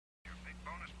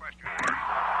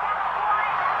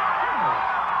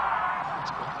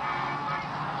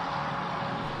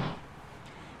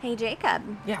Hey, Jacob.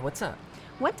 Yeah, what's up?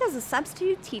 What does a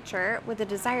substitute teacher with a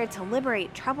desire to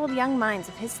liberate troubled young minds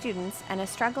of his students and a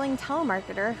struggling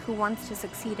telemarketer who wants to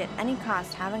succeed at any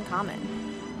cost have in common?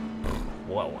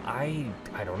 Whoa, I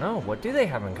don't know. What do they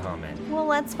have in common? Well,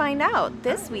 let's find out.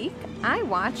 This week, I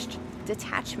watched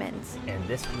Detachment. And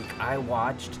this week I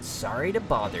watched Sorry to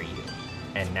Bother You.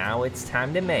 And now it's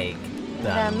time to make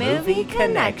The Movie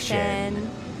Connection.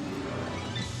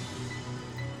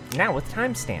 Now with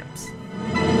timestamps.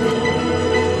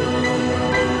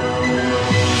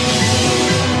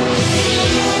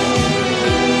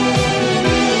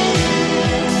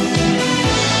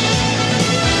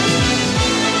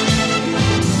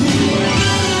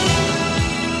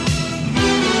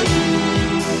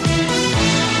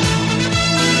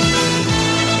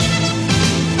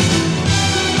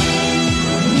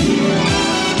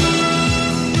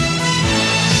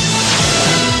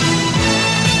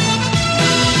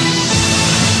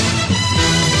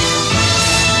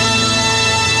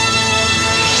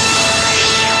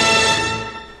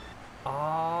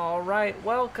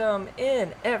 Welcome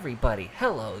in, everybody.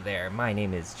 Hello there. My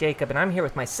name is Jacob, and I'm here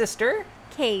with my sister,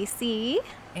 Casey.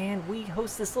 And we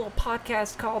host this little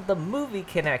podcast called The Movie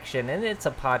Connection, and it's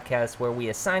a podcast where we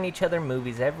assign each other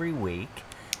movies every week,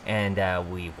 and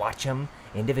we watch them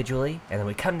individually, and then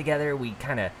we come together, we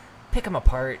kind of pick them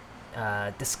apart,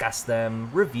 discuss them,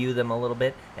 review them a little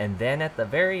bit, and then at the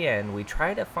very end, we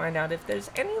try to find out if there's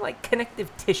any,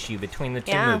 connective tissue between the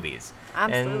two movies.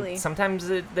 Absolutely. And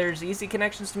sometimes there's easy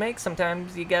connections to make,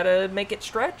 sometimes you gotta make it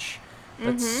stretch,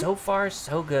 but so far,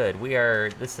 so good.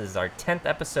 This is our 10th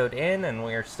episode in, and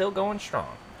we are still going strong.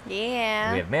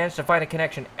 Yeah. We have managed to find a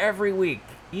connection every week,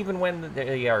 even when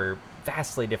they are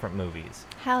vastly different movies.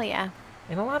 Hell yeah.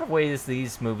 In a lot of ways,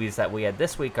 these movies that we had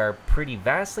this week are pretty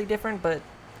vastly different, but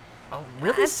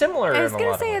really similar in a lot of ways. I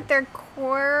was going to say at their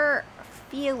core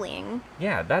feeling.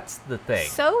 Yeah, that's the thing.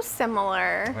 So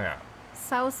similar. Yeah.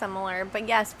 So similar, but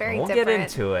yes, very we'll different. We'll get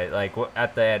into it,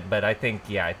 at the end, but I think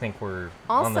we're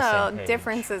on the same Also, page.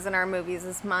 differences in our movies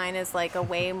is mine is a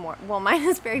way more, well, mine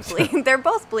is very bleak. They're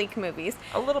both bleak movies.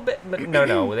 A little bit, but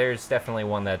no, there's definitely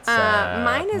one that's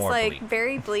mine is more bleak.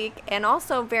 very bleak and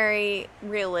also very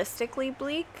realistically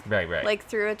bleak. Right.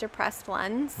 Through a depressed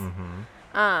lens.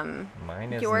 Mm-hmm.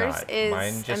 Mine is yours not. is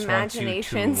Mine just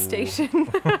Imagination wants you to, Station.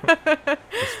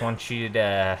 just want you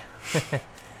to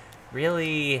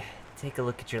really take a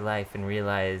look at your life and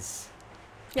realize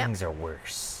things are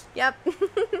worse. Yep.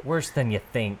 Worse than you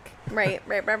think. Right.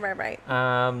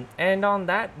 And on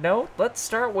that note, let's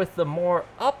start with the more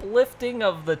uplifting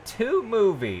of the two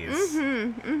movies.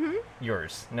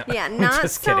 Yours. No, yeah, not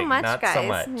just so kidding. much, not guys. So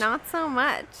much. Not so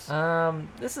much.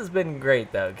 This has been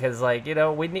great though, because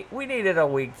we needed a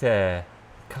week to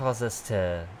cause us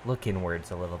to look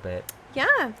inwards a little bit.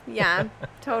 Yeah,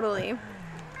 totally.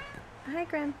 Hi,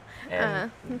 Grim.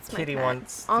 That's Kitty my pet.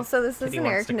 wants. Also, this Kitty is an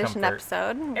wants to air-conditioned comfort.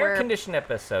 episode. Air-conditioned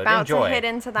episode. About Enjoy. to hit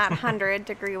into that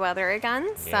 100-degree weather again.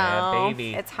 Yeah, so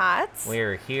baby. It's hot.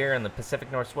 We're here in the Pacific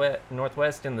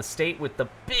Northwest in the state with the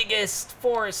biggest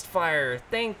forest fire.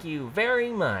 Thank you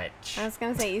very much. I was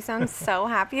gonna say you sound so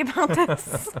happy about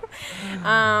this.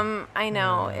 I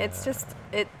know it's just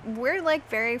we're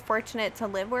very fortunate to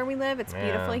live where we live. It's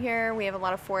beautiful here. We have a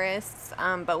lot of forests,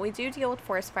 but we do deal with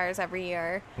forest fires every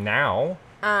year. Now,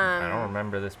 I don't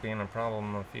remember this being a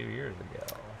problem a few years ago.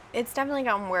 It's definitely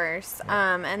gotten worse.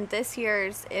 And this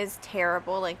year's is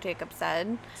terrible, like Jacob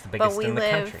said. It's the biggest but we in the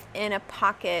live country. in a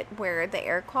pocket where the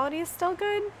air quality is still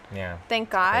good. Yeah. Thank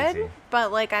God. Crazy.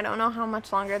 But I don't know how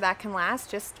much longer that can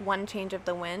last. Just one change of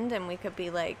the wind and we could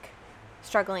be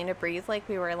struggling to breathe like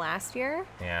we were last year.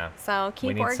 Yeah. So keep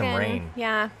we need Oregon. some rain.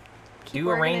 Yeah. Keep Do a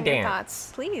Oregon rain in your dance.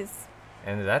 thoughts, please.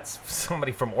 And that's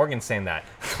somebody from Oregon saying that.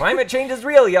 Climate change is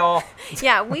real, y'all.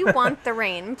 Yeah, we want the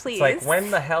rain, please. It's when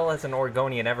the hell has an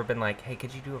Oregonian ever been like, hey,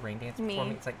 could you do a rain dance for me?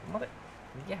 It's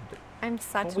yeah. But I'm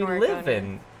such we an Oregonian. live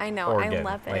in I know, Oregon.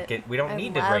 I love it. We don't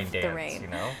need to rain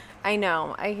dance, I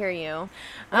know, I hear you.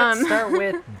 Let's start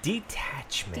with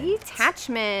Detachment.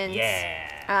 Detachment.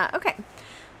 Yeah. Okay.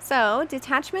 So,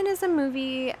 Detachment is a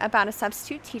movie about a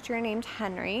substitute teacher named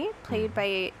Henry, played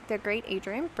by the great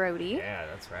Adrian Brody. Yeah,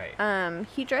 that's right.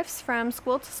 He drifts from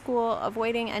school to school,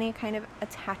 avoiding any kind of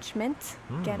attachment.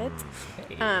 Get it?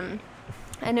 Hey.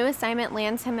 A new assignment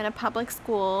lands him in a public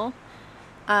school.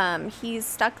 He's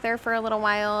stuck there for a little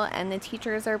while, and the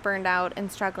teachers are burned out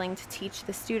and struggling to teach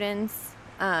the students.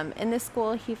 In this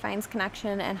school, he finds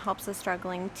connection and helps a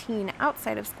struggling teen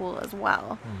outside of school as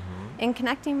well. In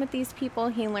connecting with these people,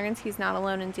 he learns he's not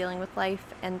alone in dealing with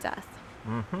life and death.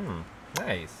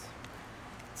 Nice.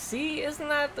 See, isn't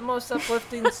that the most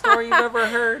uplifting story you've ever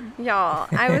heard? Y'all,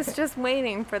 I was just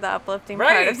waiting for the uplifting part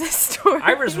Right. of this story.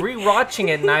 I was rewatching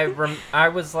it, and I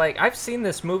was like, I've seen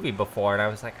this movie before, and I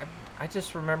was like, I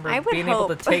just remember I would being able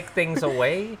to hope. take things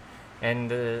away,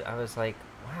 and I was like,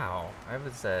 wow, I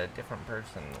was a different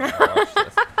person when I watched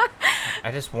this.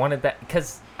 I just wanted that,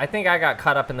 because I think I got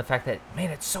caught up in the fact that,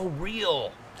 man, it's so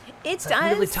real. It's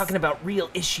Like, really talking about real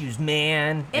issues,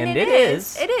 man. And it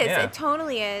is. It is. Yeah. It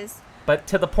totally is. But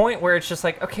to the point where it's just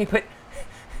like, okay, but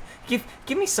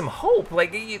give me some hope.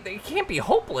 Like, it can't be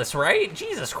hopeless, right?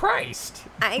 Jesus Christ.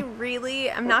 I'm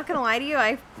not going to lie to you,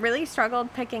 I really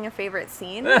struggled picking a favorite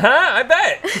scene. I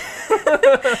bet.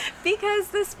 Because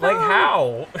this film... Like,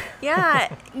 how?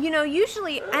 Yeah,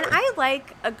 usually... And I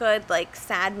like a good,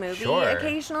 sad movie Sure.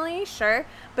 occasionally, sure.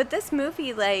 But this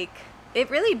movie, it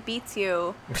really beats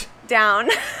you down.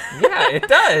 Yeah, it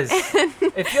does.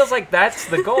 It feels like that's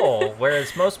the goal.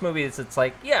 Whereas most movies, it's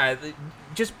like, yeah,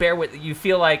 just bear with. You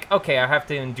feel like, okay, I have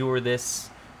to endure this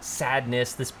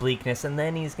sadness, this bleakness, and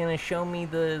then he's gonna show me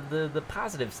the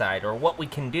positive side or what we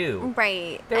can do.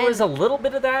 Right. There was a little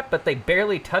bit of that, but they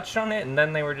barely touched on it, and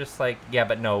then they were just like, yeah,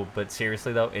 but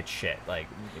seriously though, it's shit. Like,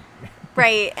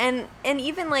 right, and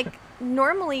even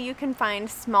normally you can find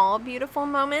small beautiful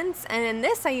moments, and in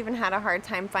this I even had a hard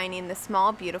time finding the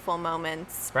small beautiful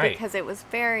moments, right, because it was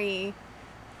very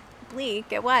bleak.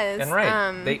 It was, and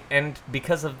right, and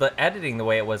because of the editing, the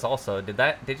way it was. Also,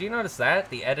 did you notice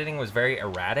that the editing was very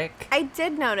erratic? I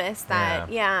did notice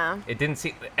that. Yeah. It didn't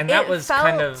seem, and that was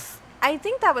kind of. I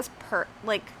think that was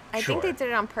I Sure. think they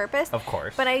did it on purpose. Of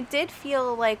course. But I did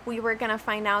feel like we were going to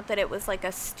find out that it was like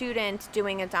a student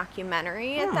doing a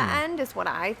documentary at the end, is what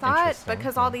I thought. Interesting,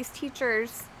 Because yeah. all these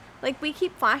teachers, we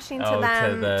keep flashing to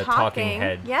them to the talking.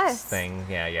 heads yes. thing.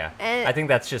 Yeah. And- I think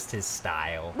that's just his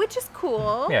style. Which is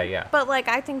cool. Yeah. But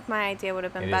I think my idea would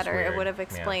have been It is better. weird, It would have yeah.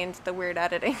 explained the weird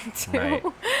editing too. Right.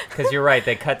 Because you're right.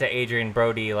 They cut to Adrian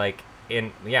Brody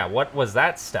what was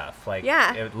that stuff?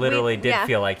 Yeah, It literally did yeah.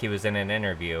 feel like he was in an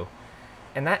interview.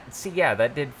 And that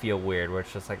did feel weird, where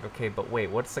it's just like, okay, but wait,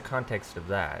 what's the context of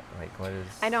that? What is...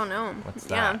 I don't know. What's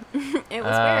that? Yeah. It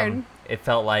was weird. It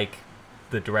felt like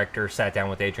the director sat down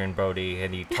with Adrian Brody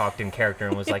and he talked in character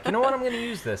and was like, you know what, I'm going to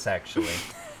use this, actually.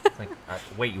 It's like,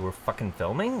 wait, you were fucking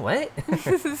filming? What?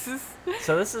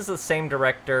 So this is the same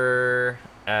director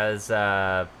as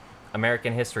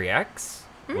American History X,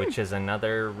 which is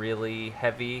another really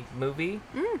heavy movie.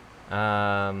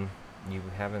 You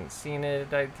haven't seen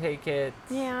it, I take it.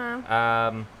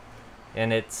 Yeah.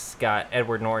 And it's got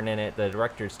Edward Norton in it. The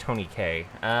director's Tony Kaye.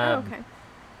 Okay.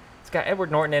 It's got Edward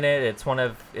Norton in it.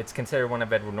 It's considered one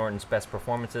of Edward Norton's best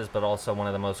performances, but also one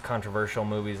of the most controversial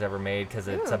movies ever made because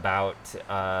it's Ooh. about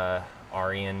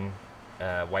Aryan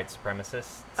white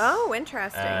supremacists. Oh,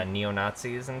 interesting.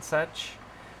 Neo-Nazis and such.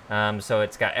 So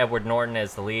it's got Edward Norton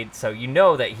as the lead. So you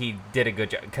know that he did a good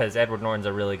job, because Edward Norton's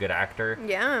a really good actor.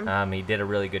 Yeah. He did a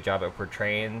really good job at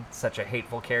portraying such a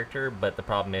hateful character, but the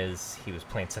problem is he was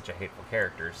playing such a hateful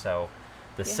character. So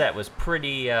the set was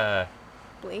pretty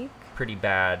Bleak. pretty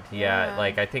bad. Yeah,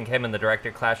 Yeah. I think him and the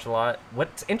director clashed a lot.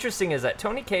 What's interesting is that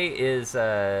Tony Kaye is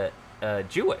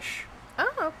Jewish.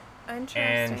 Oh, interesting.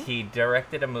 And he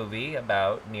directed a movie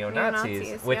about neo-Nazis,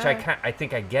 Neo-Nazis, which yeah. I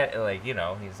think I get.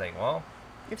 He's like, well,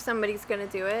 if somebody's going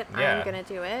to do it, Yeah. I'm going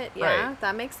to do it. Yeah, Right.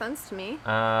 that makes sense to me.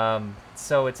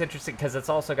 so it's interesting because it's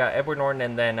also got Edward Norton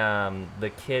and then the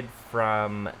kid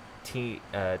from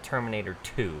Terminator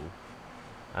 2.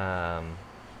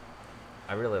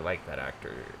 I really like that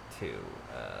actor too.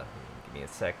 Give me a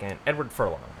second. Edward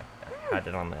Furlong. I had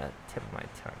it on the tip of my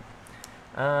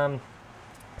tongue.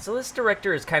 So this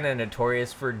director is kind of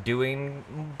notorious for doing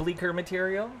bleaker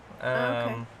material.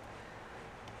 Okay.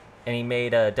 And he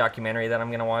made a documentary that I'm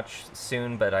going to watch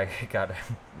soon, but I got to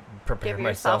prepare Give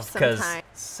yourself myself. some time.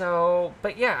 So,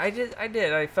 but yeah, I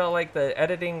did. I felt like the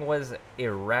editing was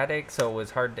erratic, so it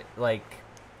was hard to,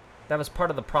 that was part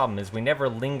of the problem, is we never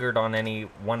lingered on any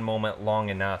one moment long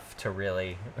enough to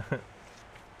really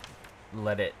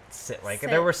let it sit.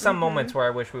 There were some moments where I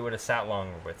wish we would have sat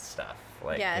longer with stuff.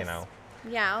 Yes.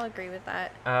 Yeah, I'll agree with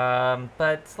that.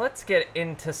 But let's get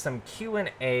into some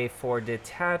Q&A for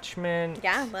Detachment.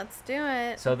 Yeah, let's do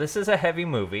it. So this is a heavy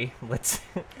movie.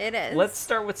 It is. Let's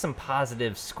start with some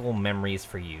positive school memories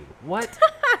for you. What,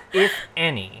 if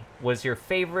any, was your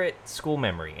favorite school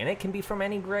memory? And it can be from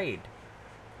any grade.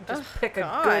 Just pick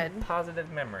a good positive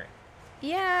memory.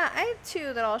 Yeah, I have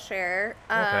two that I'll share.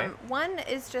 Okay. One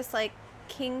is just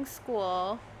King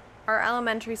School. Our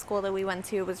elementary school that we went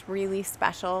to was really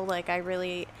special. I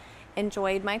really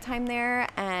enjoyed my time there,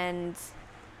 and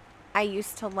I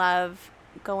used to love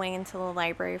going into the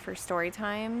library for story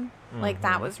time. Like,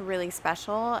 that was really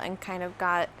special and kind of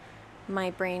got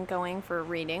my brain going for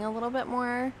reading a little bit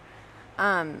more.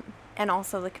 And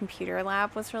also the computer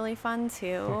lab was really fun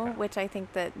too, which I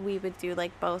think that we would do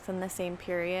like both in the same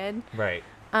period. Right.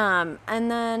 And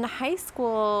then high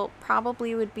school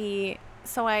probably would be,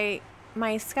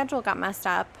 my schedule got messed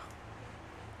up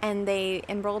and they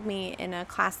enrolled me in a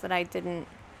class that I didn't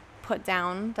put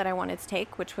down that I wanted to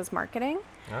take, which was marketing.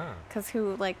 Ah. Because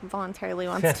who like voluntarily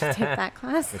wants to take that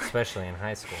class? Especially in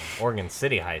high school. Oregon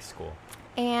City High School.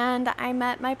 And I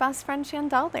met my best friend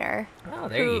Chandel there. Oh,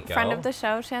 there you go. Friend of the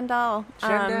show, Chandel.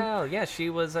 Chandel, yeah, she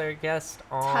was our guest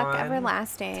on Tuck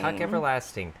Everlasting. Tuck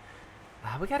Everlasting.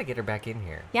 We got to get her back in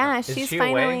here. Yeah, Is she's she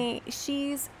finally, away?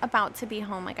 she's about to be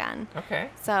home again. Okay.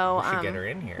 So we should get her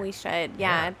in here. We should,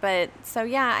 yeah. But so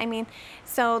yeah, I mean,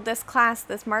 so this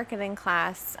marketing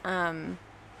class,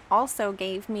 also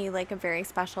gave me like a very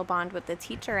special bond with the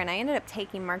teacher, and I ended up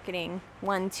taking marketing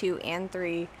 1, 2, and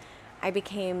 3. I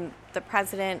became the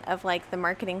president of like the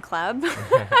marketing club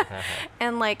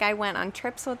and like I went on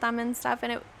trips with them and stuff,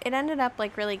 and it ended up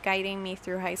like really guiding me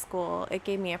through high school. It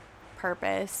gave me a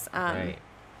purpose, right.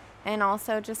 and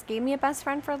also just gave me a best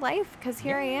friend for life, because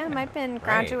here I am. I've been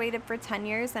graduated for 10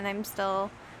 years and I'm still,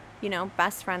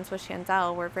 best friends with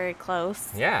Chandel. We're very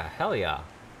close. Yeah, hell yeah.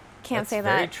 Can't That's say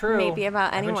very that true. maybe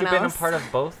about anyone Haven't you else. been a part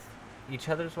of both each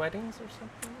other's weddings or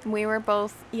something? We were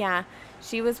both, yeah.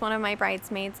 She was one of my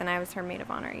bridesmaids and I was her maid of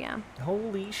honor, yeah.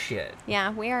 Holy shit.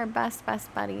 Yeah, we are best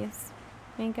buddies.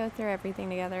 We go through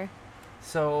everything together.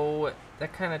 So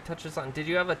that kind of touches on, did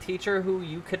you have a teacher who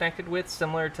you connected with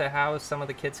similar to how some of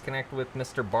the kids connect with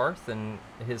Mr. Barth and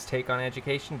his take on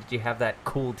education? Did you have that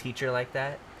cool teacher like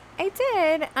that? I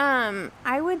did.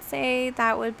 I would say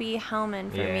that would be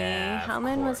Hellman for me.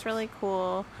 Hellman was really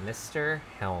cool. Mr.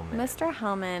 Hellman. Mr.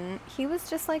 Hellman. He was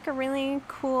just like a really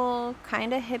cool,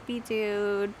 kind of hippie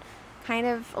dude, kind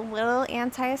of a little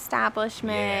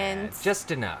anti-establishment. Yeah,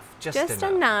 just enough. Just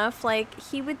enough. Like,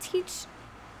 he would teach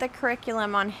the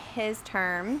curriculum on his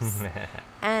terms.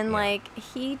 And, like,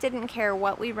 he didn't care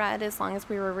what we read as long as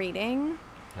we were reading.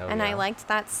 And I liked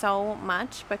that so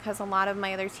much because a lot of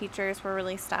my other teachers were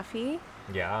really stuffy.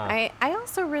 Yeah. I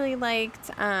also really liked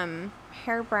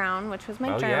Herr Brown, which was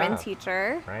my German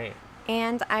teacher. Right.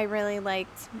 And I really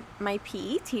liked my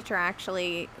PE teacher,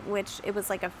 actually, which it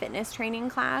was like a fitness training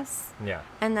class. Yeah.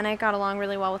 And then I got along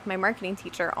really well with my marketing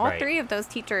teacher. All 3 of those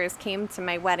teachers came to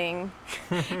my wedding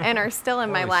and are still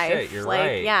in my life. Shit, you're like,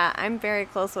 right. Yeah, I'm very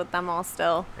close with them all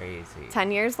still. Crazy.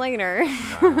 10 years later.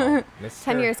 Wow.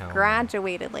 10 years Hellman.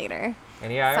 Graduated later.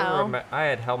 And yeah, I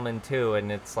had Hellman too,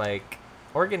 and it's like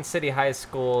Oregon City High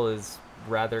School is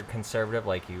rather conservative.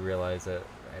 Like, you realize that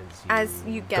as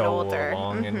you get go older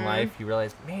along in life, you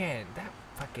realize, man,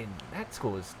 that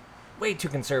school is way too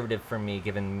conservative for me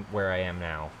given where I am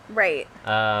now. Right.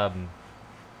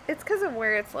 It's because of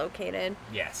where it's located.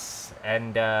 Yes.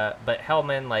 And but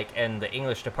Hellman, like, and the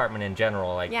English department in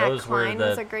general, like, those Klein were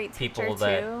was the a great people teacher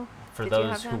that too. for Did you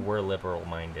those have who him? were liberal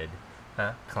minded.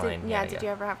 Huh? Klein. Did you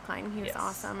ever have Klein? He was Yes.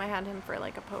 awesome. I had him for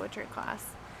like a poetry class.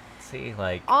 See,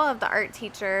 like, All of the art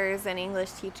teachers and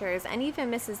English teachers, and even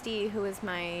Mrs. D, who was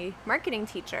my marketing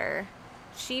teacher,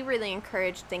 she really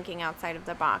encouraged thinking outside of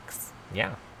the box.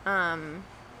 yeah, And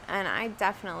I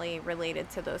definitely related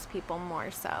to those people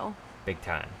more so. big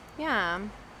time. Yeah.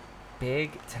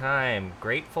 Big time.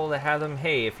 Grateful to have them.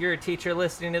 Hey, if you're a teacher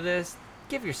listening to this,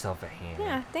 give yourself a hand.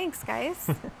 Yeah, thanks, guys.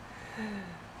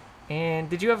 And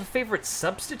did you have a favorite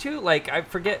substitute? Like, I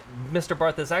forget Mr.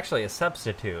 Barth is actually a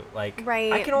substitute. Like,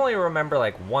 Right. I can only remember,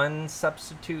 like, one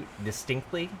substitute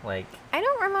distinctly. Like, I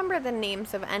don't remember the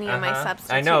names of any of my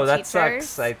substitute I know, that teachers.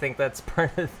 sucks. I think that's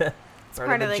part of the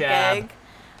part of the jab.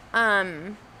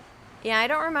 gig. Yeah, I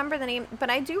don't remember the name, but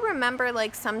I do remember,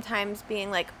 like, sometimes being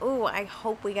like, "Ooh, I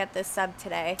hope we get this sub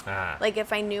today." Like,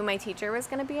 if I knew my teacher was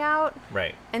going to be out.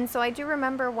 Right. And so I do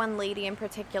remember one lady in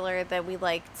particular that we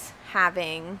liked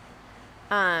having.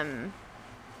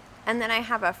 And then I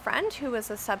have a friend who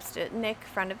was a substitute, Nick,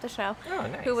 friend of the show, Oh,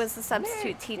 nice. who was a substitute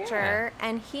Nick, teacher,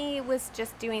 and he was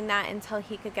just doing that until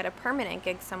he could get a permanent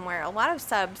gig somewhere. A lot of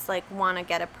subs, like, want to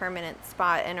get a permanent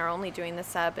spot and are only doing the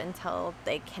sub until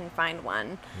they can find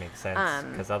one. Makes sense.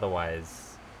 Because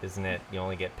otherwise, isn't it, you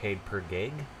only get paid per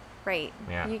gig? Right.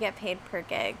 Yeah. You get paid per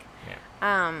gig.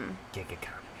 Yeah. Gig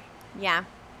economy. Yeah.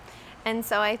 And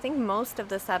so I think most of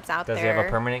the subs out Does there... he have a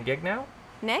permanent gig now?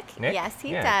 Nick? Yes,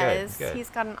 he Yeah, does. good.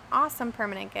 He's got an awesome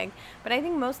permanent gig. But I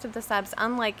think most of the subs,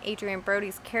 unlike Adrian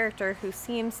Brody's character, who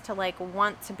seems to, like,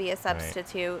 want to be a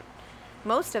substitute,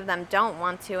 most of them don't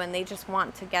want to, and they just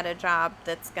want to get a job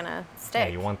that's going to stick.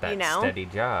 Yeah, you want that know? steady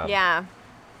job. Yeah.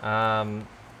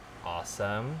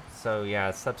 Awesome. So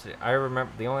yeah, I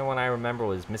remember the only one I remember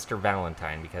was Mr.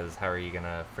 Valentine, because how are you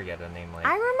gonna forget a name like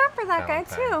I remember that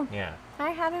Valentine? guy too. Yeah. I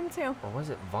had him too. Or was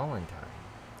it Valentine?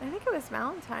 I think it was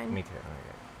Valentine. Me too.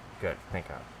 Okay. Good. Thank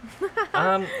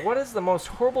God. What is the most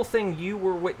horrible thing you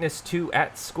were witness to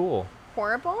at school?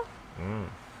 Horrible?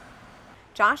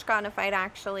 Josh got in a fight,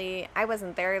 actually. I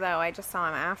wasn't there, though. I just saw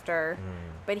him after.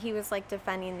 But he was, like,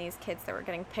 defending these kids that were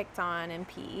getting picked on in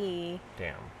PE.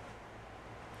 Damn.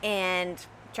 And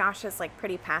Josh is, like,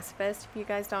 pretty pacifist, if you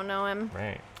guys don't know him.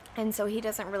 Right. And so he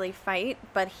doesn't really fight,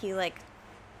 but he, like,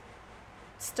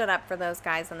 stood up for those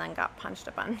guys and then got punched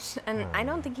a bunch. And I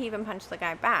don't think he even punched the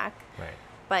guy back. Right.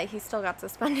 But he still got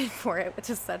suspended for it, which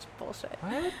is such bullshit.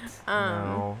 What?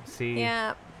 No. See?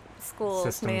 Yeah. Schools,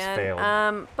 Systems man.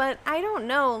 failed. But I don't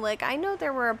know. Like, I know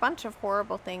there were a bunch of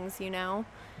horrible things, you know?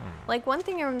 Like, one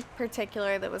thing in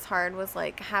particular that was hard was,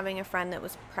 like, having a friend that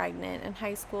was pregnant in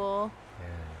high school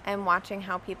and watching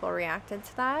how people reacted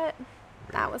to that.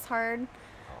 Really? That was hard.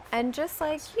 And just,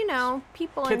 like, you know,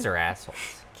 people... Kids are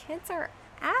assholes. Kids are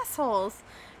assholes.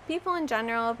 People in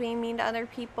general being mean to other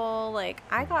people. Like,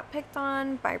 I got picked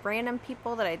on by random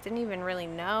people that I didn't even really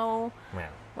know. Yeah.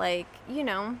 Like, you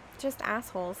know, just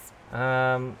assholes.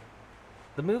 The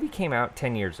movie came out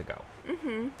 10 years ago.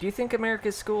 Do you think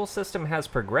America's school system has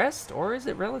progressed, or is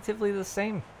it relatively the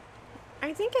same?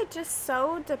 I think it just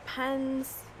so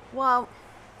depends. Well,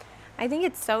 I think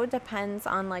it so depends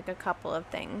on, like, a couple of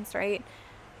things, right?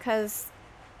 Because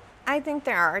I think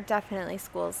there are definitely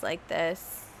schools like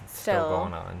this still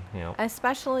going on, you know.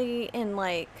 Especially in,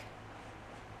 like,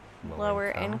 lower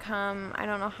income. I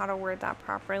don't know how to word that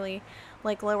properly.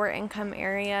 Like, lower income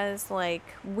areas. Like,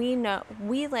 we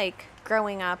like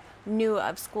growing up knew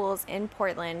of schools in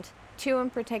Portland, two in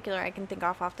particular I can think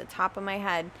off the top of my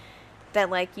head,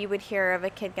 that, like, you would hear of a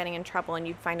kid getting in trouble and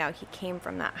you'd find out he came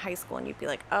from that high school and you'd be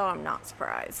like, oh, I'm not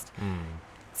surprised.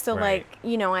 So, right. Like,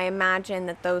 you know, I imagine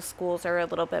that those schools are a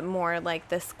little bit more like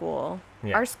this school.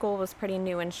 Yeah. Our school was pretty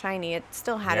new and shiny. It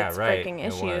still had its freaking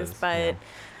issues, but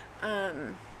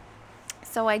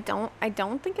so I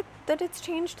don't think that it's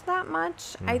changed that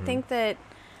much. I think that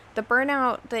the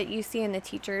burnout that you see in the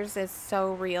teachers is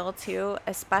so real too,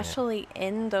 especially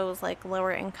in those, like,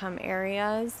 lower income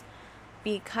areas,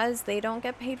 because they don't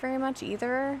get paid very much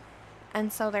either.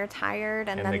 And so they're tired,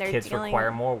 and then the they're kids dealing...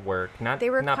 require more work, not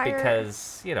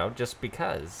because, you know, just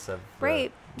because of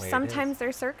right. Sometimes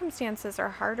their circumstances are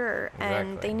harder, exactly.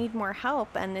 And they need more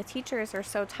help, and the teachers are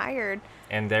so tired.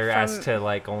 And they're asked to,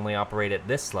 like, only operate at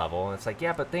this level, and it's like,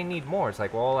 yeah, but they need more. It's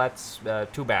like, well, that's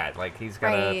too bad. Like, he's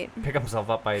got to pick himself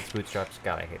up by his bootstraps.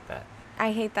 God, I hate that.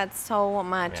 I hate that so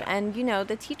much. Yeah. And, you know,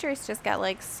 the teachers just get,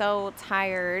 like, so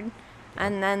tired.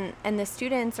 And the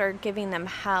students are giving them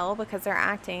hell because they're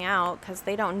acting out because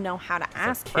they don't know how to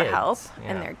ask for help,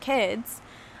 and they're kids.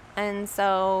 And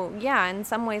so, yeah, in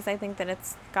some ways I think that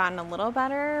it's gotten a little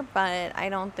better, but I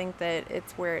don't think that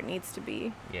it's where it needs to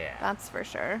be. Yeah. That's for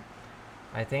sure.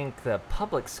 I think the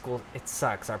public school, it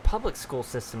sucks. Our public school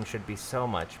system should be so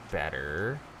much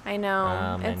better. I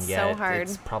know. It's so hard.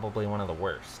 It's probably one of the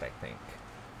worst, I think.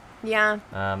 Yeah.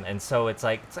 And so it's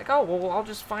like, oh, well, I'll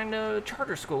just find a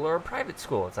charter school or a private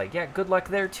school. It's like, yeah, good luck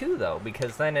there too, though,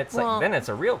 because then it's then it's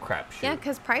a real crapshoot. Yeah,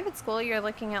 because private school, you're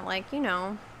looking at, like, you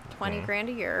know, 20 grand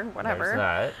a year, whatever.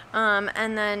 There's that.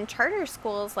 And then charter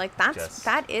schools, like,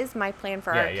 that is my plan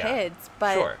for our kids,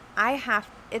 but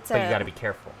but you got to be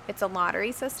careful. It's a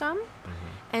lottery system,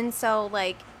 and so,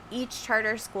 like, each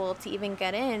charter school to even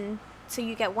get in. So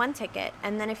you get one ticket,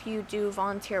 and then if you do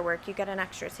volunteer work, you get an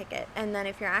extra ticket. And then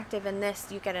if you're active in this,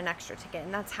 you get an extra ticket.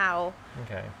 And that's how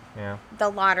the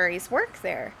lotteries work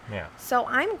there. Yeah. So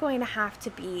I'm going to have to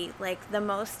be, like, the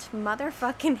most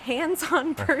motherfucking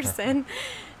hands-on person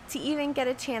to even get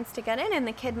a chance to get in, and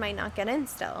the kid might not get in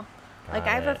still. Like,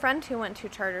 I have a friend who went to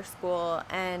charter school,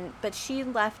 but she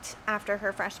left after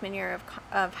her freshman year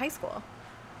of high school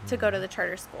to go to the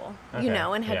charter school, you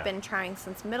know, and had been trying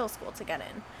since middle school to get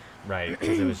in. Right,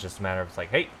 because it was just a matter of, like,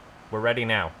 hey, we're ready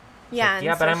now. Yeah.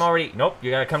 Like, but I'm already... Nope, you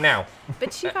got to come now.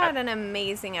 But she got an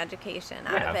amazing education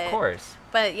out of it. Yeah, of course.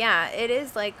 But, yeah, it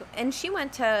is, like... And she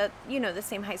went to, you know, the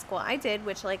same high school I did,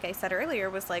 which, like I said earlier,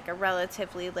 was, like, a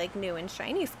relatively, like, new and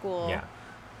shiny school. Yeah.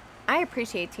 I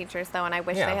appreciate teachers, though, and I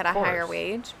wish they had a higher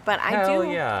wage. But I do...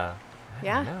 yeah.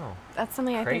 Yeah. Know. That's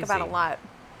something I think about a lot.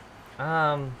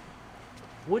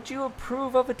 Would you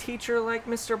approve of a teacher like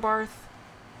Mr. Barth?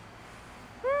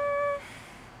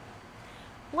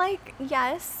 Like,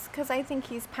 yes, because I think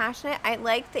he's passionate. I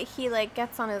like that he, like,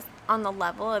 gets on the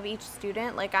level of each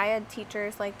student. Like, I had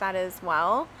teachers like that as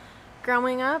well.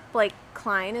 growing up, like,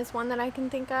 Klein is one that I can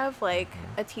think of. Like,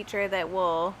 a teacher that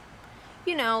will,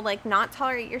 you know, like, not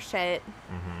tolerate your shit,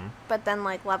 but then,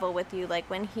 like, level with you. Like,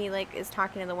 when he, like, is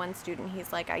talking to the one student,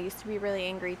 he's like, I used to be really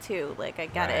angry, too. Like, I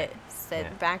get it.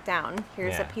 Sit back down.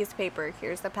 Here's a piece of paper.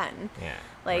 Here's a pen. Yeah.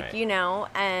 Like, you know,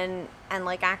 and,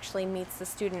 like, actually meets the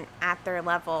student at their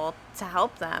level to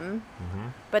help them,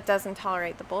 but doesn't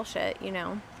tolerate the bullshit, you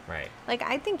know? Right. Like,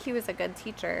 I think he was a good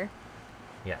teacher.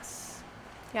 Yes.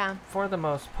 Yeah. For the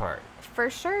most part. For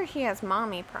sure, he has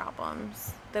mommy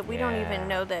problems that we don't even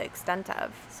know the extent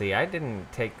of. See, I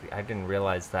didn't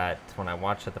realize that when I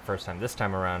watched it the first time. This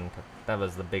time around, that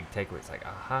was the big takeaway. It's like,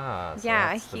 aha. So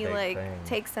yeah, that's the he, big like, thing.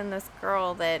 takes in this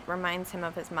girl that reminds him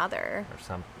of his mother. Or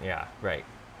some, yeah, right.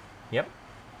 Yep.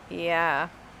 Yeah.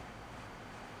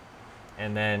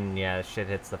 And then, shit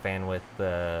hits the fan with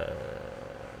the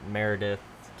Meredith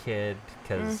kid,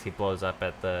 because he blows up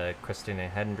at the Christina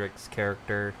Hendricks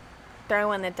character.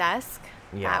 Throwing the desk.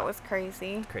 Yeah. That was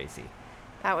crazy. Crazy.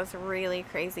 That was really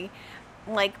crazy.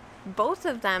 Like, both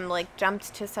of them, like,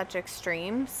 jumped to such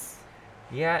extremes.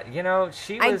 Yeah, you know,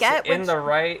 she was in the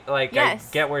right, like, yes.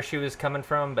 I get where she was coming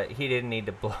from, but he didn't need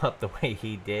to blow up the way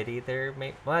he did either.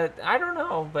 But I don't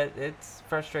know, but it's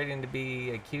frustrating to be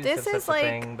accused of such a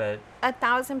thing, but...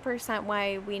 1,000%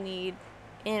 why we need,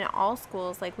 in all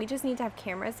schools, like, we just need to have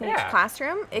cameras in each Yeah.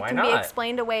 classroom. It Why can be not?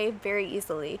 explained away very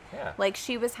easily. Yeah. Like,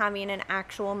 she was having an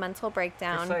actual mental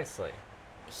breakdown. Precisely.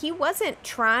 He wasn't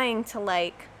trying to,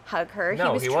 like, hug her.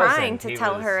 No, he was trying to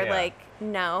tell her, like,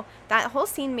 no. That whole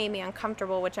scene made me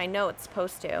uncomfortable, which I know it's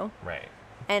supposed to. Right.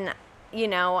 And, you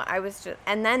know, I was just...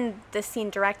 And then the scene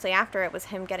directly after it was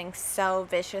him getting so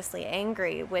viciously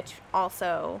angry, which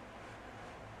also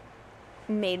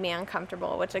made me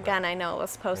uncomfortable, which, again, I know it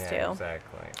was supposed to.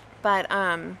 Exactly. But,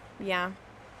 yeah.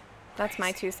 That's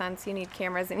my 2 cents. You need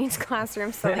cameras in each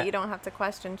classroom so that you don't have to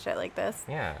question shit like this.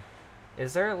 Yeah.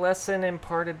 Is there a lesson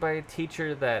imparted by a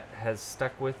teacher that has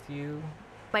stuck with you?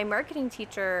 My marketing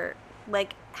teacher,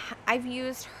 like, I've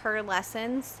used her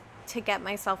lessons to get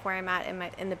myself where I'm at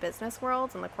in the business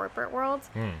world, in the corporate world.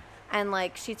 And,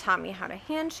 like, she taught me how to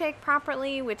handshake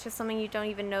properly, which is something you don't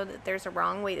even know that there's a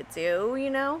wrong way to do, you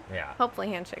know? Yeah. Hopefully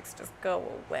handshakes just go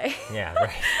away.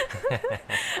 Yeah,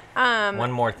 right.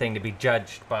 One more thing to be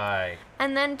judged by.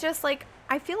 And then just, like,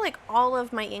 I feel like all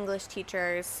of my English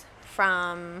teachers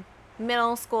from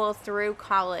middle school through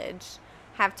college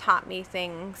have taught me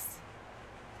things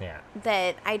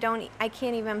that I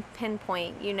can't even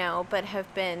pinpoint, you know, but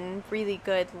have been really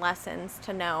good lessons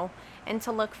to know and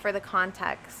to look for the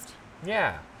context.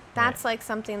 Yeah. That's like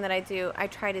something that I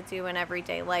try to do in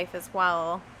everyday life as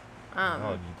well.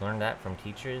 You learned that from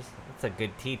teachers? That's a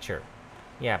good teacher.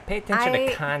 Yeah, pay attention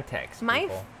to context, my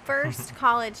people. first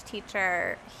college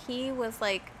teacher, he was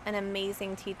like an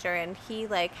amazing teacher, and he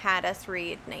like had us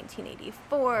read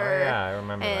 1984. Oh yeah, I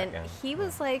remember and that guy. He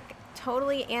was like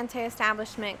totally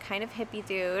anti-establishment, kind of hippie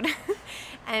dude,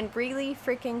 and really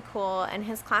freaking cool. And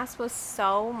his class was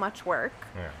so much work,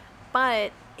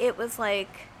 but it was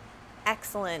like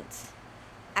excellent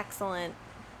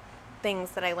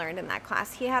things that I learned in that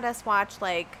class. He had us watch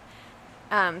like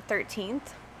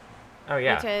 13th. Oh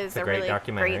yeah, which is a really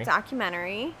great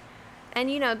documentary. And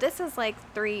you know, this is like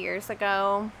 3 years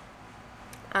ago.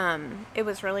 It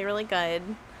was really, really good.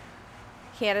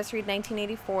 He had us read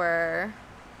 1984.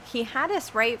 He had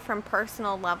us write from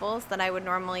personal levels that I would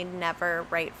normally never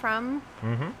write from.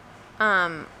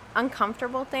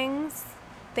 Uncomfortable things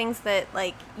that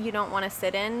like you don't want to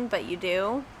sit in, but you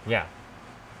do. Yeah.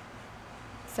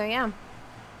 So yeah.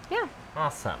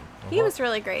 Awesome. He was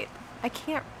really great. I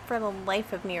can't for the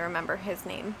life of me remember his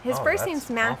name. His first name's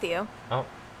Matthew. Oh.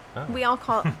 We all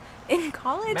call in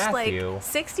college Matthew. like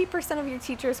 60% of your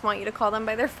teachers want you to call them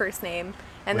by their first name,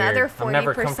 and Weird. the other 40%. I'm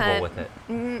never comfortable with it.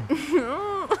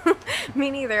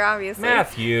 Me neither, obviously.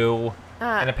 Matthew.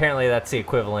 And apparently that's the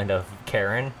equivalent of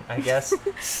Karen, I guess.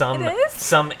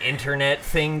 Some internet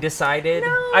thing decided.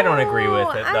 No, I don't agree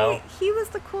with it though. He was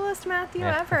the coolest Matthew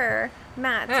ever.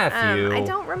 Matt. Matthew. I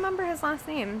don't remember his last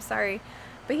name. Sorry.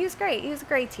 But he was great. He was a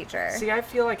great teacher. See, I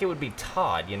feel like it would be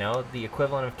Todd, you know, the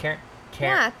equivalent of Karen.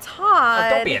 Yeah,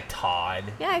 Todd. Don't be a Todd.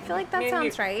 Yeah, I feel like that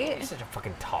sounds right. You're such a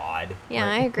fucking Todd. Yeah,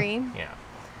 I agree.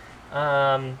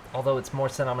 Yeah. Although it's more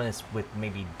synonymous with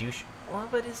maybe douche. Well,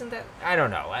 but isn't that? I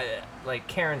don't know. Like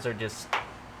Karens are just.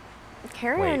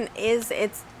 Karen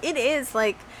it is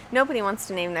like nobody wants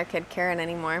to name their kid Karen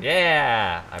anymore.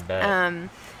 Yeah, I bet.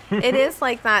 It is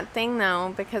like that thing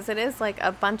though, because it is like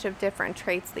a bunch of different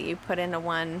traits that you put into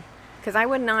one. Because I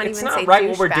would not even say douchebag. It's not right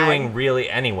what we're doing really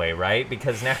anyway, right?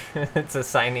 Because now it's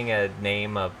assigning a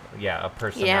name of, a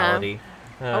personality.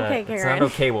 Okay, It's Karen. not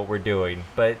okay what we're doing,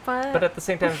 but But- at the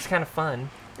same time, it's kind of fun.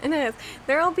 It is.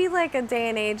 There'll be like a day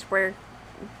and age where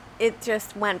it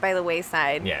just went by the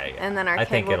wayside. Yeah, yeah. And then our I kid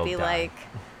think will it'll be die. like,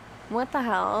 what the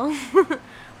hell?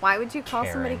 Why would you call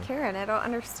somebody Karen. Karen? I don't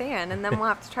understand. And then we'll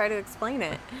have to try to explain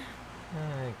it.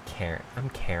 Karen. I'm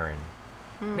Karen.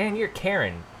 Hmm. Man, you're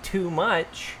Karen too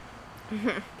much.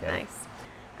 Okay. Nice.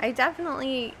 I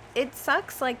definitely, it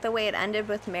sucks like the way it ended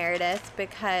with Meredith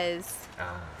because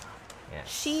Yes.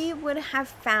 she would have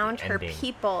found The her ending.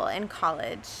 people in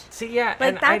college. See, yeah, Like,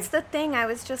 and that's the thing. I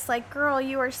was just like, girl,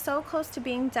 you are so close to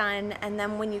being done. And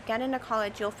then when you get into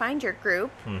college, you'll find your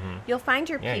group. Mm-hmm. You'll find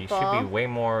your Yeah, people. you should be way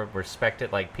more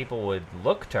respected. Like, people would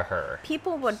look to her.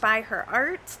 People would buy her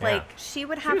art. Yeah. Like, she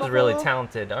would have She was a really whole,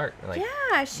 talented art. Like,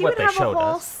 yeah, she what would they have a showed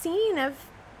whole us. scene of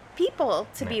people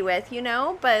to be Yeah. with, you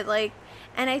know? But, like,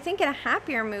 and I think in a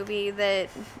happier movie that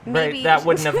maybe... Right, that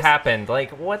wouldn't have happened.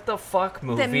 Like, what the fuck,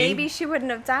 movie? That maybe she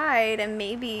wouldn't have died, and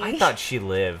maybe... I thought she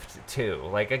lived, too.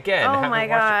 Like, again, Oh haven't my watched it.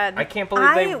 god! I can't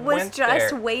believe they I was went just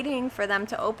there. waiting for them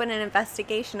to open an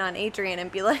investigation on Adrian and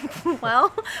be like,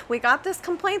 "Well, we got this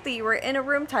complaint that you were in a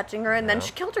room touching her, and then Nope.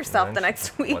 she killed And herself then the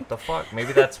next week." What the fuck?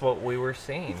 Maybe that's what we were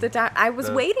seeing. I was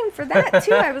The- waiting for that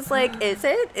too. I was like, "Is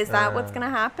it? Is that what's gonna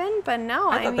happen?" But no,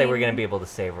 I thought they were mean, going to be able to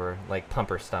save her, like pump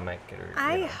her stomach or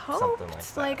I something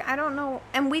hoped, like that. I don't know,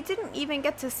 and we didn't even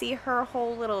get to see her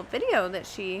whole little video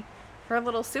her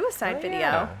little suicide Oh, video.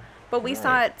 yeah. But we Right.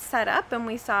 saw it set up, and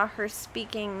we saw her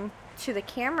speaking to the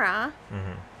camera.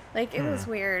 Mhm. Like, it was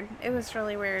weird. It was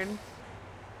really weird.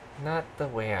 Not the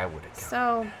way I would have gone.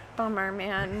 So bummer,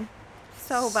 man.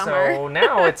 So bummer. So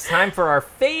now it's time for our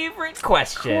favorite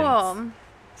questions. Cool.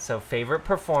 So favorite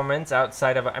performance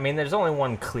outside of, I mean, there's only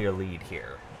one clear lead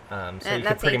here. So you could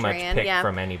that's pretty much Adrian, pick yeah.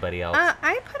 from anybody else.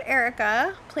 I put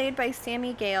Erica, played by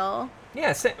Sammy Gale.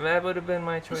 Yeah, that would have been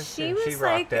my choice. She too. was she like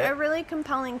rocked it. a really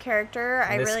compelling character.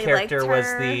 I And this really character liked was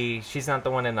her. she's not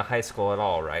the one in the high school at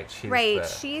all, right? She's Right, the,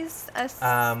 she's a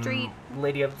street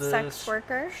lady of the sex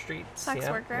worker. Streets. Sex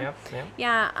yep, worker. Yep, yep.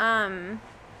 Yeah,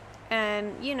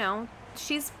 and you know,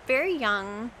 she's very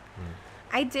young.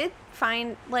 I did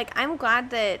find, like, I'm glad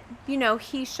that, you know,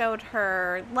 he showed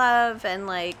her love and,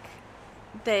 like,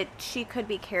 that she could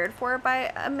be cared for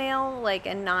by a male, like,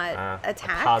 and not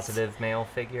attacked. A positive male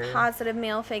figure. Positive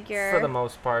male figure. For the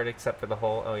most part, except for the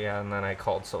whole, oh yeah, and then I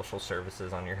called social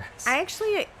services on your ass. I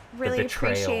actually really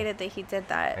betrayal. appreciated that he did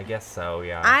that. I guess so,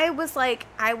 yeah. I was like,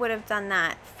 I would have done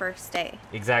that first day.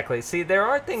 Exactly. See, there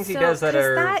are things he So- does that 'cause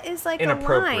are that is like a line.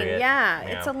 inappropriate. Yeah,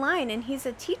 it's a line, and he's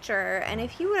a teacher. And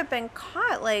if he would have been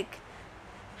caught, like,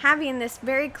 having this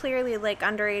very clearly, like,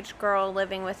 underage girl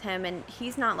living with him, and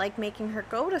he's not, like, making her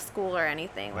go to school or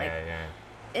anything, like, yeah.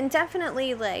 and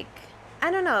definitely, like,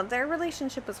 I don't know, their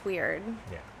relationship was weird.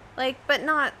 Yeah. Like, but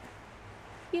not,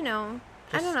 you know,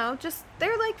 I Just- don't know, just,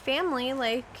 they're like family.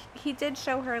 Like, he did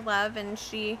show her love, and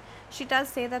she does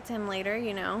say that to him later,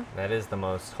 you know. That is the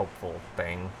most hopeful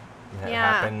thing that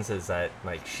Yeah. happens, is that,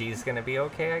 like, she's gonna be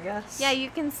okay, I guess. Yeah, you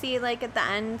can see, like, at the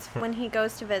end when he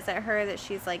goes to visit her that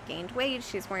she's, like, gained weight.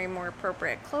 She's wearing more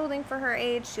appropriate clothing for her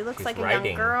age. She looks She's like a writing,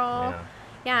 young girl.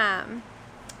 Yeah.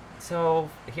 So,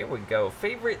 here we go.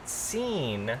 Favorite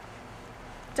scene?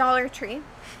 Dollar Tree.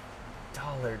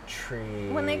 Dollar Tree.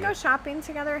 When they go shopping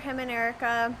together, him and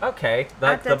Erica. Okay,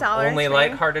 that's the the Dollar only Tree.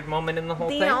 lighthearted moment in the whole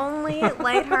The thing? only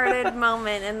lighthearted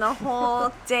moment in the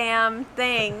whole damn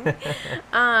thing.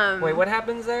 Wait, what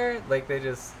happens there? Like, they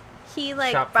just... He,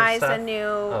 like, Shop for buys a stuff? new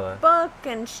Oh, book,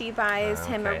 and she buys Oh,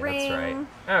 him a okay, ring.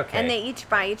 that's right. Okay. And they each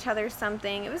buy each other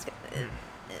something. It was...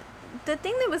 The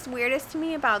thing that was weirdest to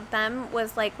me about them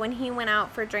was, like, when he went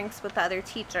out for drinks with the other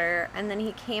teacher, and then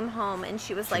he came home, and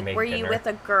she was She like, made were you dinner. with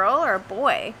a girl or a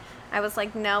boy? I was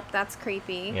like, nope, that's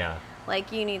creepy. Yeah.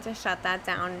 Like, you need to shut that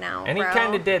down now, And he bro.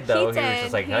 kind of did, though. He was did,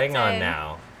 just like, he hang on did.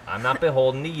 now. I'm not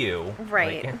beholden to you.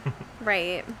 Right. Like,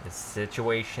 Right. this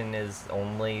situation is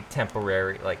only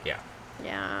temporary. Like, yeah.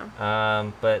 Yeah.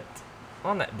 But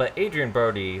on that, but Adrian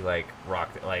Brody, like,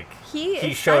 rocked it. Like, He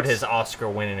he is showed such- his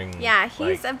Oscar-winning. Yeah,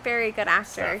 he's like, a very good actor.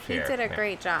 stuff He here. did a Yeah,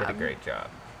 great job. Did a great job.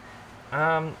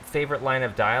 Favorite line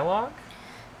of dialogue?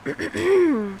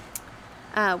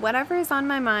 Whatever is on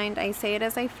my mind, I say it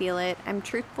as I feel it. I'm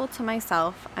truthful to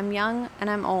myself. I'm young and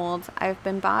I'm old. I've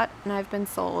been bought and I've been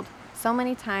sold. So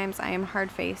many times I am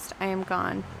hard-faced. I am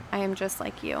gone. I am just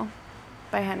like you.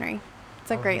 By Henry. It's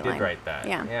a great he did line. write that.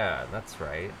 Yeah. Yeah, that's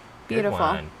right. Good Beautiful.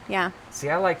 one. Yeah. See,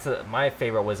 I liked my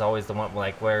favorite was always the one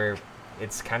like where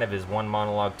it's kind of his one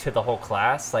monologue to the whole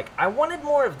class. Like, I wanted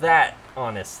more of that,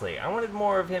 honestly. I wanted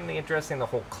more of him addressing the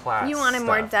whole class. You wanted stuff.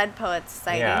 more Dead Poets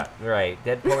Society. Yeah, right.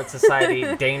 Dead Poets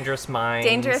Society, Dangerous Minds.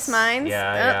 Dangerous Minds?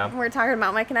 Yeah, yeah. We're talking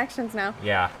about my connections now.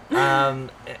 Yeah.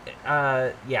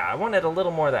 Yeah, I wanted a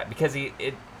little more of that because he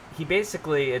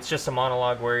basically, it's just a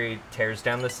monologue where he tears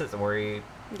down the system, where he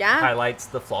highlights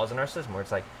the flaws in our system, where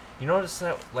it's like, you notice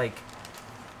that, like,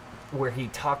 where he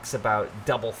talks about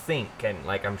double think, and,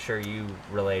 like, I'm sure you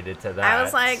related to that. I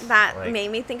was like, that made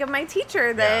me think of my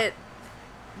teacher that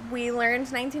we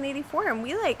learned 1984, and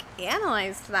we, like,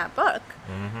 analyzed that book.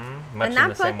 Mm-hmm. And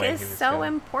that book is so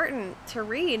important to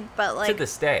read, but, like... To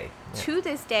this day. Yeah. To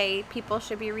this day, people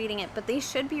should be reading it, but they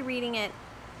should be reading it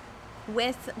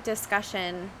with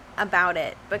discussion about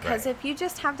it, because if you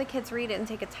just have the kids read it and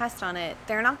take a test on it,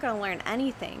 they're not going to learn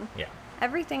anything. Yeah.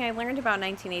 Everything I learned about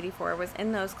 1984 was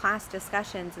in those class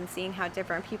discussions and seeing how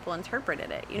different people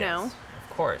interpreted it, you know?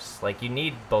 Of course. Like, you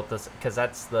need both this, because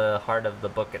that's the heart of the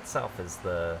book itself, is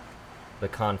the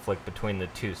conflict between the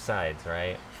two sides,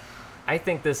 right? I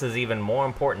think this is even more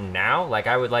important now. Like,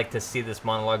 I would like to see this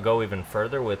monologue go even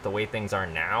further with the way things are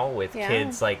now, with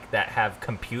kids, like, that have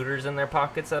computers in their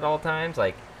pockets at all times.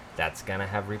 Like, that's gonna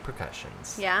have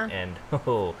repercussions. Yeah. And,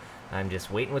 I'm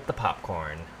just waiting with the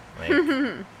popcorn.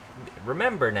 Like,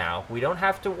 remember now, we don't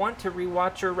have to want to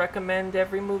rewatch or recommend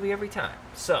every movie every time.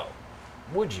 So,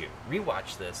 would you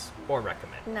rewatch this or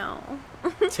recommend? No.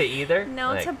 To either? No,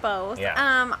 like, to both.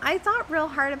 Yeah. I thought real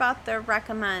hard about the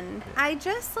recommend. I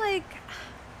just, like,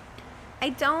 I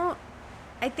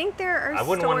think there are I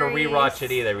wouldn't want to rewatch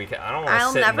it either because I don't want to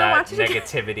sit in that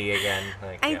negativity again.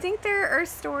 Like, I think there are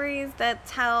stories that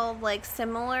tell, like,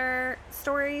 similar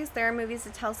stories. There are movies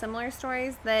that tell similar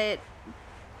stories that...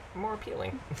 more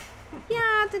appealing.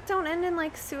 Yeah, that don't end in,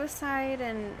 like, suicide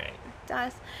and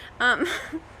death.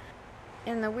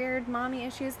 And the weird mommy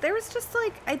issues. There was just,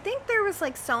 like, I think there was,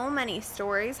 like, so many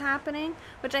stories happening,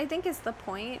 which I think is the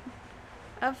point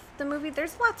of the movie.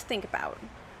 There's a lot to think about.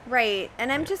 Right,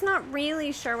 and I'm just not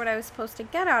really sure what I was supposed to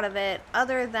get out of it,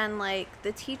 other than, like,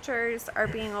 the teachers are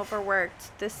being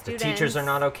overworked, the students... The teachers are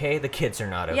not okay, the kids are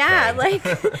not okay. Yeah, like,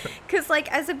 because,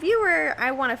 like, as a viewer,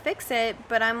 I want to fix it,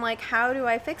 but I'm like, how do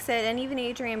I fix it? And even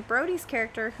Adrian Brody's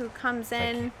character, who comes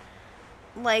in,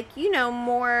 like, you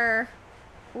know,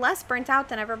 less burnt out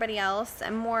than everybody else,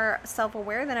 and more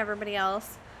self-aware than everybody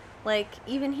else, like,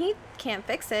 even he can't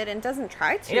fix it and doesn't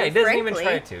try to. Yeah, he doesn't frankly. even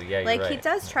try to. Yeah, you're like, right. he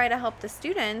does try to help the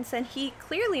students, and he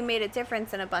clearly made a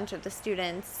difference in a bunch of the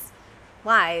students'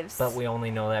 lives. But we only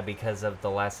know that because of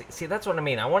the last... See, that's what I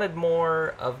mean. I wanted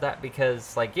more of that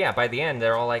because, like, yeah, by the end,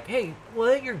 they're all like, hey,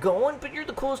 what, you're going? But you're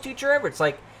the coolest teacher ever. It's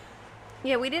like...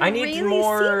 Yeah, we didn't really see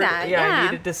that. Yeah, I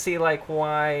needed to see, like,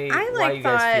 why you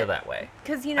guys feel that way.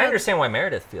 Because, you know... I understand why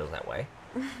Meredith feels that way.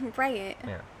 Right.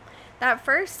 Yeah. That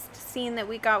first scene that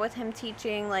we got with him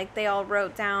teaching, like, they all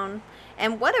wrote down,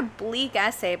 and what a bleak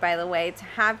essay, by the way, to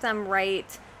have them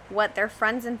write what their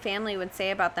friends and family would say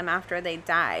about them after they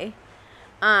die.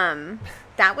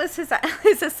 That was his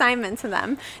assignment to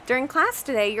them. During class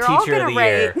today, you're all going to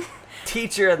write...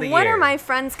 Teacher of the year. What are my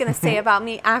friends going to say about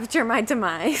me after my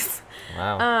demise?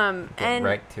 Wow. And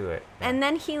right to it. Yeah. And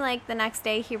then he, like, the next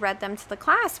day he read them to the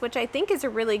class, which I think is a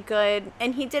really good,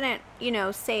 and he didn't, you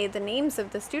know, say the names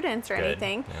of the students or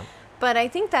anything. Yep. But I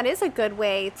think that is a good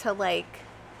way to, like,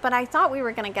 but I thought we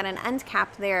were going to get an end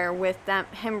cap there with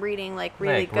him reading, like,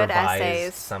 really good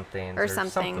essays. Something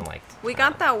like that. We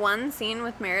got that one scene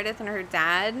with Meredith and her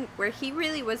dad where he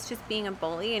really was just being a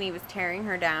bully and he was tearing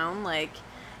her down, like...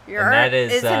 And that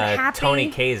is Tony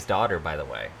Kaye's daughter, by the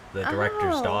way. The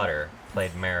director's daughter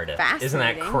played Meredith. Isn't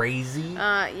that crazy?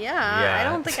 Yeah. I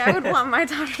don't think I would want my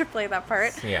daughter to play that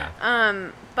part. Yeah.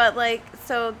 But, like,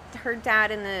 so her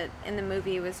dad in the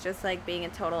movie was just, like, being a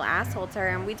total asshole to her,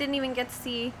 and we didn't even get to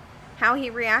see how he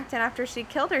reacted after she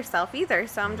killed herself either.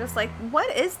 So I'm just like,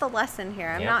 what is the lesson here?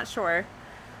 I'm not sure.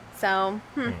 So,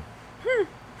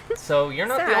 So you're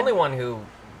not Sad. the only one who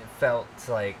felt,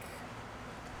 like,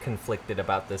 conflicted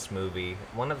about this movie.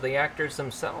 One of the actors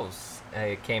themselves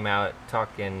came out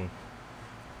talking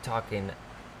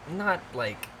not,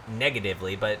 like,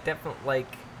 negatively, but definitely, like,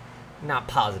 not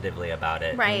positively about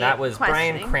it. Right. And that was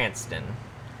Questioning. Bryan Cranston.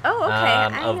 Oh,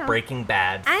 okay. Of Breaking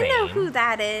Bad fame. I know who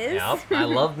that is. Yep. I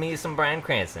love me some Bryan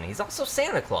Cranston. He's also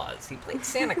Santa Claus. He played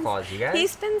Santa Claus, you guys.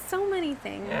 He's been so many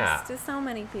things to so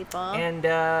many people.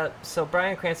 And so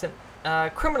Bryan Cranston,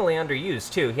 criminally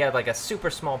underused, too. He had, like, a super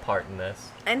small part in this.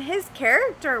 And his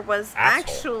character was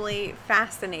actually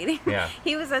fascinating. Yeah.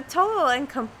 He was a total and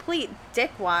complete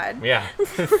dickwad. Yeah,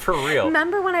 for real.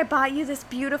 Remember when I bought you this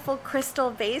beautiful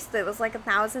crystal vase that was like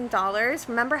 $1,000?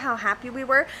 Remember how happy we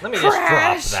were? Let me just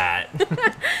drop that.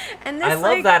 And this, I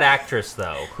love that actress,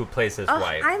 though, who plays his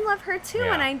wife. I love her, too,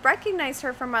 and I recognize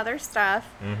her from other stuff.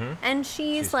 Mm-hmm. And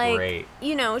she's like, great.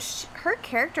 You know, her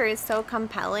character is so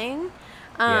compelling.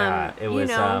 Yeah, it was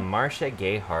you know, Marcia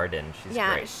Gay Harden. She's great.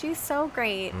 Yeah, she's so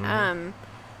great. Mm-hmm.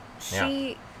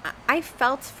 I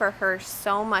felt for her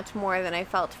so much more than I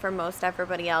felt for most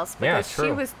everybody else because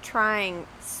she was trying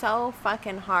so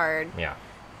fucking hard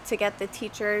to get the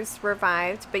teachers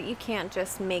revived, but you can't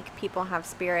just make people have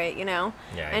spirit, you know?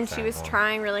 Yeah, and she was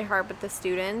trying really hard with the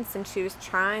students, and she was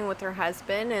trying with her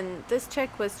husband, and this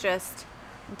chick was just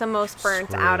the most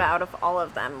burnt out of all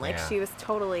of them. Like, she was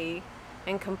totally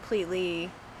and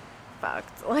completely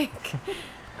fucked. Like,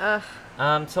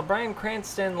 so Bryan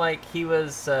Cranston, like, he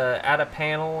was at a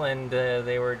panel, and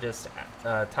they were just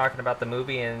talking about the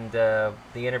movie, and the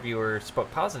interviewer spoke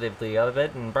positively of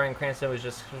it, and Bryan Cranston was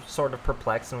just sort of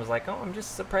perplexed and was like, "Oh, I'm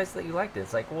just surprised that you liked it."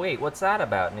 It's like, wait, what's that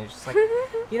about? And he's just like,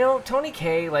 you know, Tony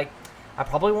Kaye, like, I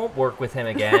probably won't work with him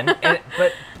again.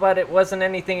 but it wasn't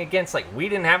anything against, like, we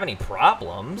didn't have any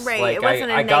problems. Right, like, it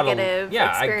wasn't a negative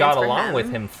I got along with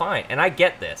him fine. And I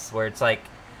get this, where it's like,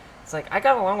 I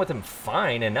got along with him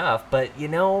fine enough, but, you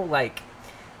know, like,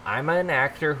 I'm an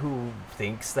actor who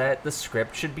thinks that the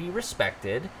script should be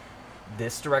respected.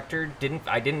 This director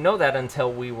I didn't know that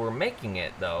until we were making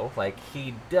it, though. Like,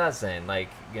 he doesn't. Like,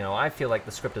 you know, I feel like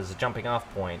the script is a jumping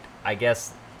off point. I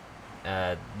guess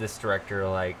this director,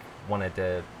 like, wanted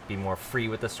to be more free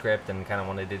with the script and kind of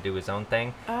wanted to do his own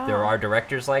thing. There are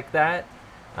directors like that,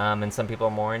 and some people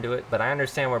are more into it, but I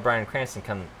understand where Bryan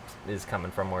Cranston is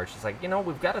coming from, where it's just like, you know,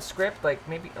 we've got a script, like,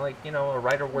 maybe, like, you know, a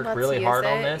writer worked really hard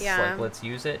on this, like, let's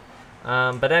use it.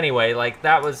 But anyway, like,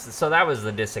 that was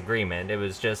the disagreement. It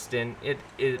was just it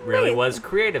really was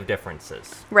creative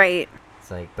differences. Right. It's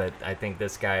like, but I think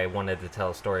this guy wanted to tell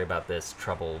a story about this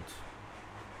troubled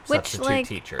substitute like,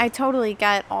 teacher. I totally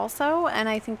get also, and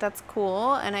I think that's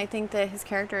cool, and I think that his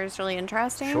character is really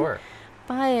interesting. Sure.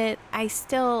 But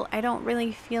I don't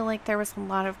really feel like there was a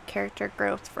lot of character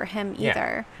growth for him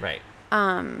either. Yeah,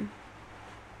 right.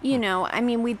 You know, I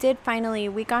mean, we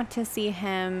got to see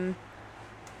him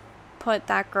put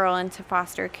that girl into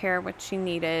foster care, which she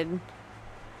needed,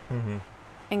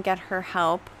 and get her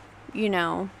help, you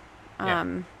know.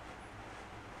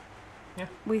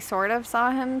 We sort of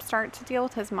saw him start to deal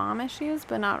with his mom issues,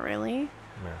 but not really.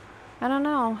 Yeah. I don't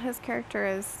know. His character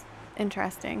is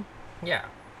interesting. Yeah.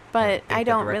 But I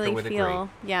don't really feel,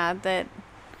 I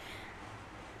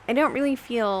don't really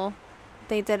feel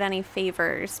they did any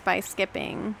favors by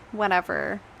skipping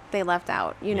whatever they left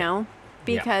out, you know?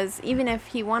 Because even if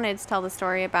he wanted to tell the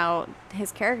story about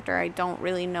his character, I don't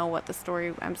really know what the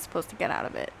story I'm supposed to get out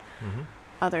of it.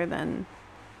 Other than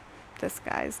this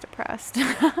guy's depressed.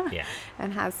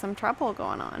 And has some trouble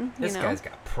going on. This guy's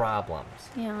got problems.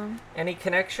 Yeah. Any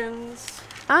connections?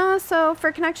 So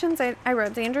for connections, I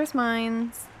wrote Dangerous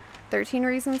Minds, 13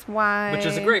 Reasons Why. Which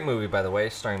is a great movie, by the way,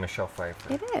 starring Michelle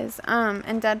Pfeiffer. It is.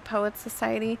 And Dead Poets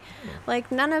Society.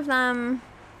 Like, none of them...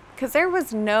 Because there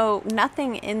was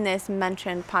nothing in this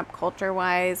mentioned pop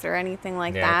culture-wise or anything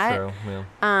like that. Yeah, true.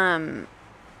 Yeah.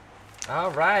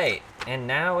 All right. And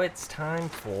now it's time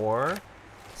for...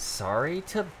 Sorry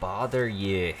to Bother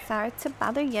You. Sorry to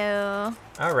bother you.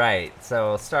 All right,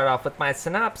 so I'll start off with my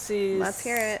synopsis. Let's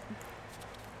hear it.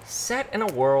 Set in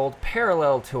a world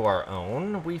parallel to our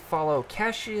own, we follow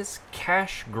Cassius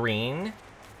Cash Green,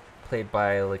 played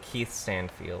by Lakeith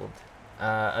Stanfield,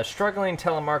 a struggling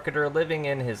telemarketer living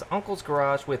in his uncle's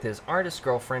garage with his artist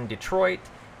girlfriend Detroit,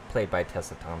 played by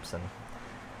Tessa Thompson.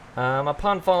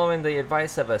 Upon following the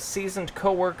advice of a seasoned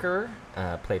coworker,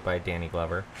 played by Danny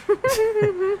Glover,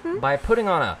 by putting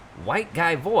on a white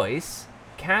guy voice,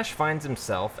 Cash finds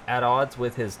himself at odds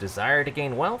with his desire to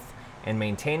gain wealth and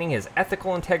maintaining his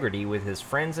ethical integrity with his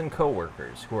friends and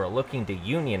coworkers who are looking to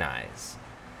unionize.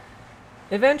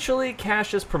 Eventually,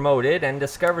 Cash is promoted and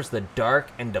discovers the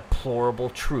dark and deplorable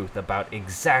truth about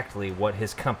exactly what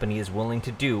his company is willing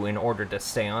to do in order to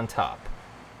stay on top.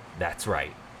 That's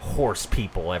right. Horse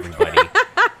people, everybody.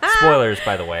 Spoilers,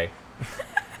 by the way.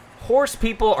 Horse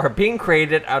people are being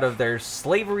created out of their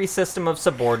slavery system of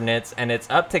subordinates, and it's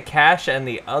up to Cash and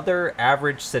the other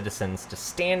average citizens to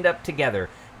stand up together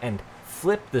and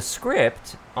flip the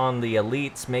script on the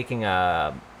elites making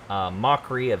a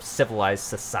mockery of civilized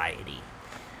society.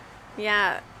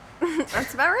 Yeah,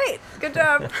 that's about right. Good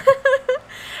job.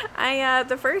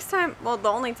 The first time, well, the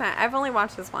only time, I've only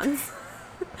watched this once.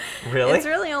 Really? It's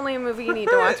really only a movie you need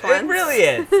to watch once. It really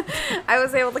is. I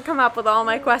was able to come up with all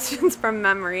my questions from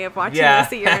memory of watching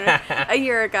this a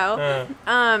year ago.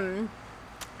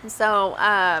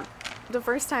 The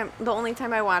only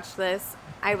time I watched this,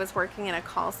 I was working in a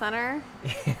call center,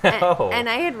 and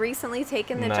I had recently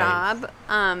taken the job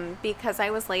because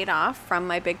I was laid off from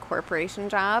my big corporation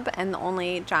job, and the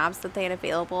only jobs that they had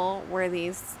available were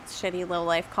these shitty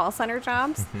low-life call center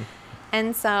jobs.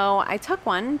 And so I took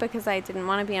one because I didn't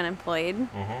want to be unemployed.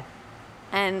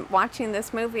 And watching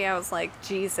this movie, I was like,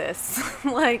 Jesus.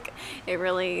 Like,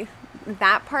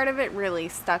 that part of it really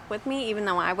stuck with me, even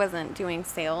though I wasn't doing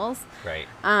sales. Right.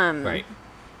 Right.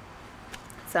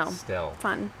 So, still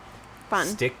fun.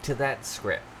 Stick to that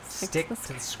script. Stick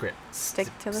to the script. Stick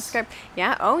to the script.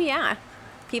 Yeah. Oh, yeah.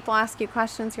 People ask you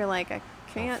questions, you're like, I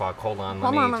can't. Oh, fuck. Hold on.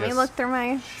 Let me look through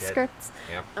my scripts.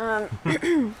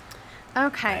 Yep.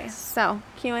 Okay, nice. So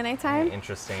Q&A time.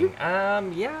 Interesting.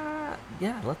 Yeah.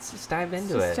 Let's just dive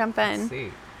into it. Just jump in. Let's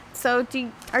see. So,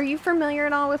 are you familiar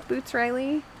at all with Boots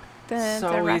Riley?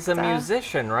 So he's a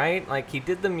musician, right? Like, he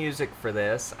did the music for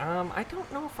this. I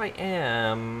don't know if I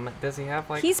am. Does he have,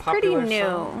 like, he's popular pretty new.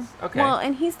 songs? Okay. Well,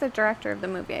 and he's the director of the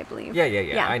movie, I believe.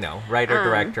 Yeah. I know. Writer,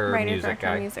 director, music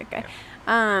guy.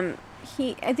 Yeah.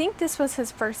 I think this was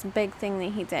his first big thing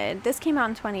that he did. This came out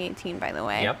in 2018, by the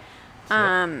way. Yep.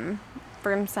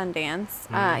 From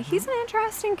Sundance. He's an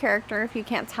interesting character, if you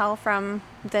can't tell from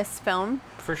this film.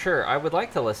 For sure. I would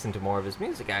like to listen to more of his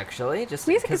music, actually. Just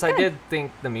because I did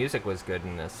think the music was good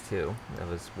in this, too. It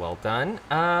was well done.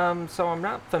 So I'm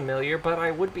not familiar, but I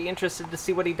would be interested to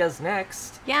see what he does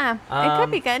next. Yeah, it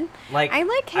could be good.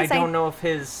 I don't know if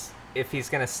he's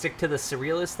going to stick to the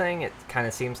surrealist thing. It kind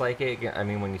of seems like it. I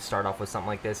mean, when you start off with something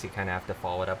like this, you kind of have to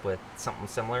follow it up with something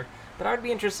similar. But I would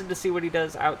be interested to see what he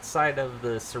does outside of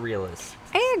the surrealist.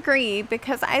 I agree,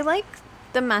 because I like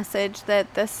the message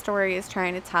that this story is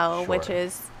trying to tell, which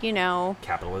is,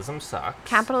 capitalism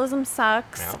sucks. Yep.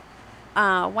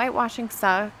 Whitewashing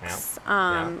sucks.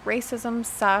 Yep. Racism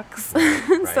sucks.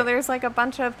 Right. So there's like a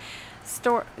bunch of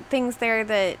things there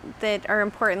that are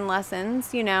important lessons,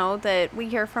 that we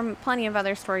hear from plenty of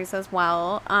other stories as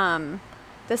well.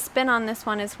 The spin on this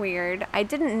one is weird. I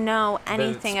didn't know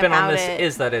anything about it. The spin on this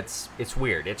is that it's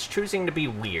weird. It's choosing to be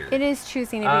weird. It is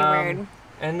choosing to be weird.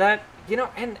 And that,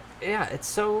 it's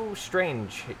so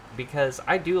strange because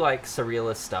I do like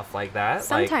surrealist stuff like that.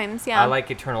 Sometimes, I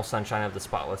like Eternal Sunshine of the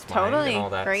Spotless Mind and all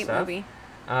that great stuff. Movie.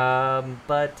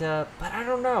 But I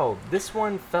don't know. This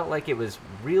one felt like it was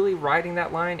really riding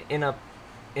that line in a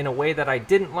way that I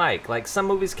didn't like. Like, some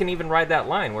movies can even ride that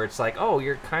line where it's like,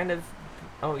 you're kind of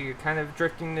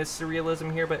drifting this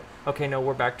surrealism here, but okay, no,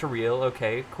 we're back to real.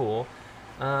 Okay, cool.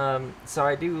 So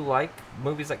I do like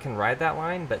movies that can ride that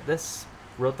line, but this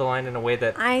rode the line in a way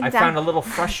that I found a little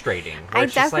frustrating. Where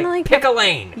it's just like, pick a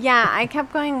lane. Yeah, I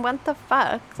kept going, what the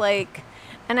fuck? Like,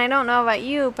 and I don't know about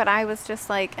you, but I was just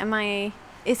like,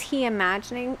 is he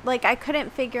imagining? Like, I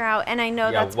couldn't figure out, and I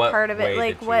know that's part of it.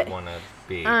 Like, what you want to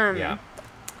be?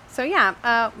 So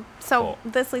cool.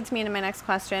 This leads me into my next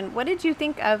question. What did you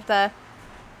think of the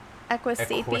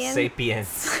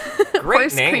Equisapiens?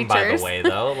 Great name, by the way,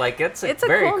 though. Like, it's a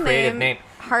very cool creative name.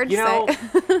 Hard to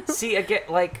say. See, again,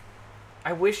 like,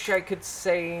 I wish I could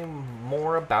say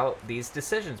more about these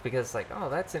decisions because, like,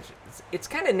 that's interesting. It's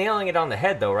kind of nailing it on the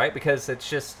head, though, right? Because it's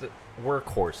just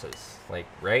workhorses, like,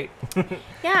 right?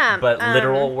 Yeah. But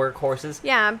literal workhorses.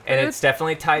 Yeah. And it's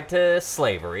definitely tied to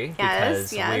slavery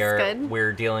because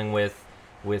we're dealing with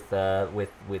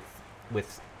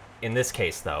in this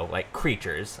case, though, like,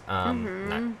 creatures.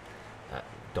 Don't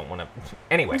want to.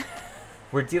 Anyway,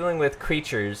 we're dealing with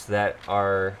creatures that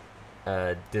are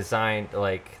designed,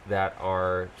 like, that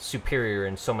are superior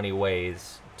in so many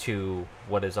ways to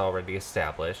what is already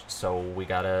established. So we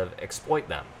gotta exploit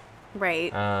them.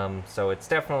 Right. So it's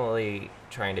definitely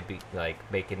trying to be, like,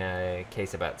 making a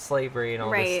case about slavery and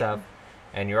all this stuff.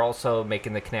 And you're also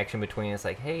making the connection between, it's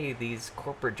like, hey, these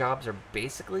corporate jobs are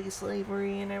basically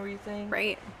slavery and everything.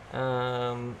 Right.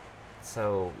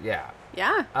 So, yeah.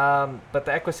 Yeah. But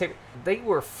the Equisapiens, they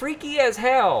were freaky as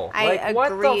hell. I agree,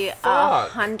 what the fuck?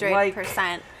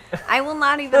 100%. I will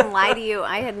not even lie to you.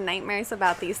 I had nightmares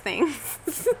about these things.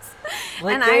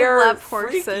 Like, and I love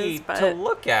horses, but to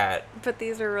look at. But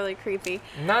these are really creepy.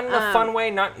 Not in a fun way.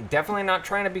 Definitely not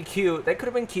trying to be cute. They could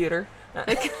have been cuter.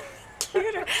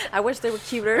 Cuter. I wish they were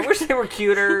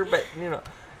cuter. But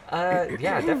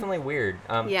yeah, definitely weird.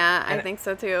 Yeah, I think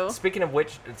so too. Speaking of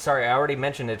which, sorry, I already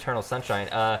mentioned Eternal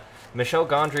Sunshine. Michel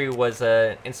Gondry was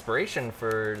an inspiration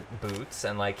for Boots,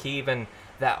 and, like, he even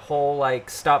that whole like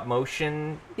stop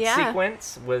motion Yeah.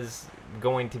 sequence was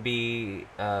going to be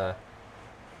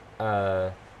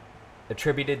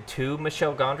attributed to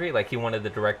Michel Gondry. Like he wanted the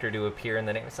director to appear in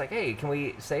the name. It's like, hey, can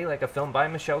we say like a film by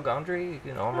Michel Gondry?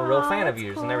 You know, I'm a real fan of that's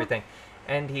yours cool. and everything.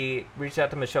 And he reached out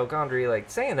to Michel Gondry, like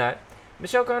saying that.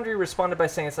 Michel Gondry responded by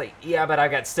saying, it's like, yeah, but I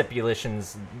got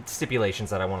stipulations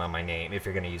that I want on my name if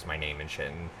you're gonna use my name and shit.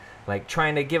 And like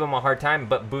trying to give him a hard time,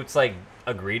 but Boots like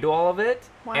agreed to all of it.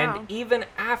 Wow. And even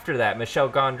after that, Michel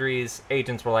Gondry's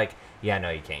agents were like, yeah, no,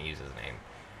 you can't use his name.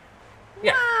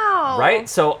 Yeah. Wow. Right?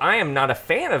 So I am not a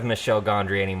fan of Michel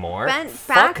Gondry anymore. Bent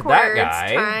Fuck backwards, that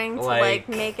guy. trying to like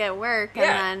make it work,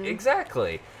 Yeah, and then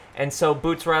exactly. And so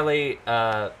Boots Riley,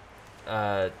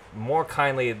 more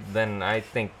kindly than I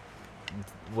think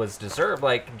was deserved,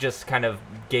 like just kind of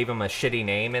gave him a shitty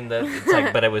name in the. It's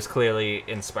like, but it was clearly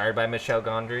inspired by Michel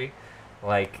Gondry.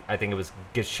 Like I think it was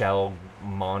Gichelle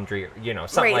Mondry, you know,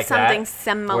 something right, like something that.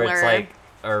 similar. Where it's like,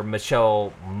 or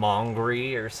Michelle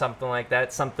Mongry or something like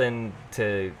that. Something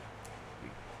to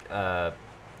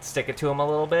stick it to him a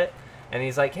little bit. And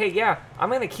he's like, hey, yeah, I'm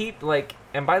going to keep, like,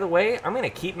 and by the way, I'm going to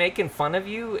keep making fun of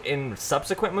you in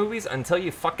subsequent movies until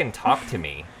you fucking talk to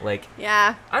me. Like,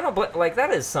 yeah. I don't, like,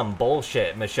 that is some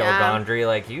bullshit, Michel Gondry.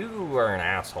 Like, you are an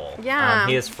asshole. Yeah.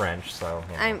 He is French, so.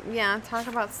 You know. Talk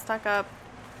about stuck up.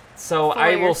 So for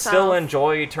I will yourself. still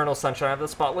enjoy Eternal Sunshine of the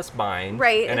Spotless Mind,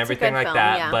 Right, and it's a everything good like film,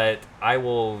 that. yeah. But I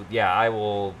will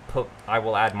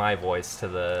add my voice to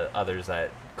the others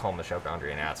that call Michel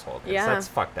Gondry an asshole. 'Cause Yeah. that's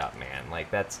fucked up, man. Like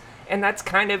that's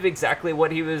kind of exactly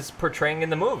what he was portraying in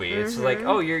the movie. It's like,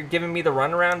 oh, you're giving me the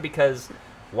runaround because.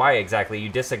 Why exactly? You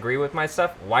disagree with my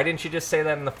stuff? Why didn't you just say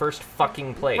that in the first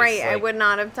fucking place? Right, I Like, would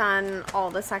not have done all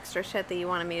this extra shit that you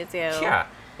wanted me to do. Yeah,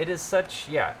 it is such.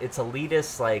 Yeah, it's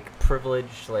elitist, like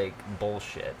privileged, like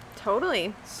bullshit.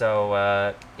 Totally.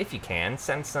 So, if you can,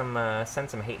 send some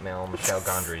hate mail Michel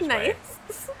Gondry's way.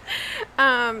 Nice.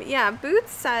 Yeah,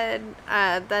 Boots said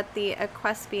that the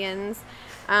Equestrians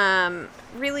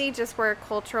really just were a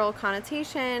cultural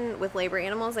connotation with labor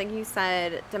animals, like you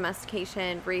said,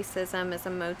 domestication, racism is a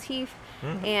motif,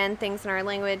 and things in our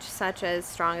language such as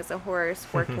strong as a horse,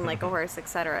 working like a horse,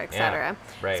 etc., etc.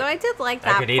 Yeah, right. So I did like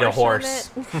that. I could eat a portion horse.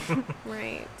 of it.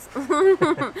 Right.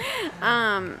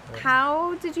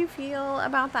 How did you feel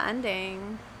about the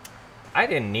ending? I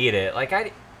didn't need it.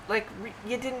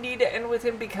 You didn't need to end with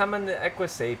him becoming the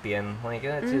Equisapien. Like,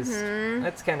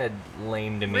 that's kind of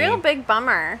lame to me. Real big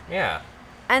bummer. Yeah.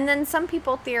 And then some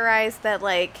people theorize that,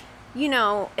 like, you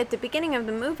know, at the beginning of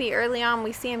the movie, early on,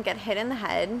 we see him get hit in the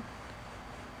head.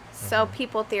 So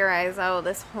people theorize, oh,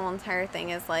 this whole entire thing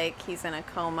is like he's in a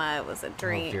coma. It was a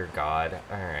dream. Oh, dear God.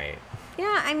 All right.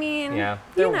 Yeah, I mean, Yeah.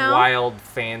 They're you know, wild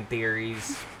fan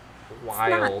theories.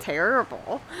 Wild. It's not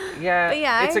terrible. Yeah. But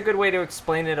yeah, It's a good way to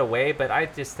explain it away, but I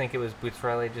just think it was Boots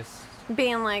Riley just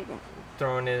being like,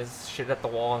 throwing his shit at the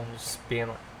wall and just being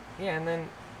like, yeah, and then,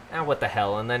 what the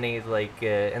hell? And then he, like,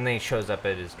 and then he shows up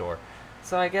at his door.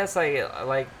 So I guess I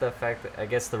like the fact that I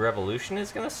guess the revolution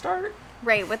is going to start.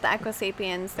 right, with the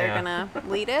Equisapiens, they're Yeah. gonna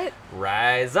lead it.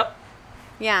 Rise up.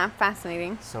 Yeah,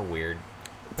 fascinating. So weird.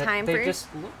 But Time they for- just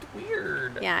looked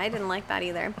weird. Yeah, I didn't like that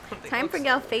either. They Time look for so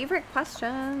your weird. favorite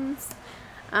questions.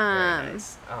 Very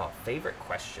nice. Oh, favorite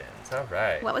questions. All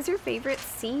right. What was your favorite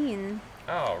scene?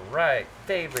 All right.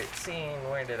 Favorite scene.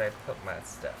 Where did I put my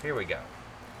stuff? Here we go.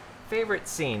 Favorite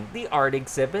scene. The art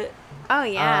exhibit. Oh,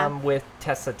 yeah. With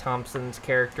Tessa Thompson's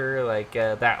character. Like,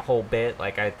 that whole bit.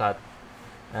 Like, I thought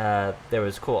there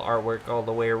was cool artwork all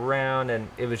the way around. And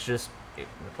it was just,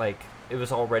 it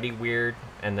was already weird.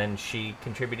 And then she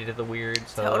contributed to the weird.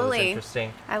 So it was Totally.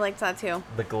 interesting. I liked that too.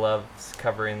 The gloves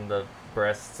covering the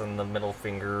breasts and the middle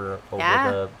finger over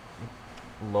Yeah. the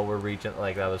lower region,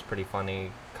 like that was pretty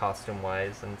funny costume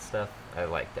wise and stuff. I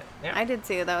liked it. Yeah, I did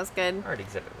too. That was good. art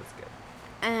exhibit was good.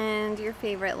 And your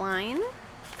favorite line?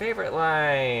 Favorite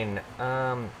line,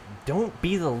 don't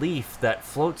be the leaf that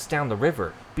floats down the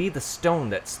river, be the stone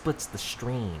that splits the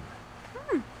stream.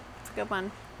 It's a good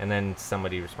one. And then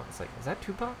somebody responds like, is that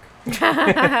Tupac?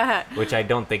 Which I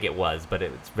don't think it was, but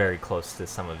it's very close to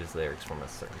some of his lyrics from a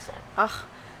certain song. Ugh,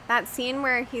 that scene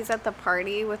where he's at the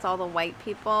party with all the white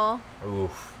people.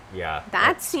 Oof, yeah. That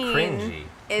that's scene cringy.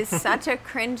 is such a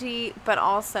cringy, but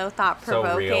also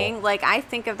thought-provoking. real. Like, I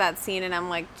think of that scene and I'm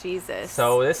like, Jesus.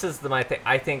 So this is my thing.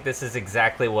 I think this is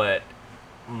exactly what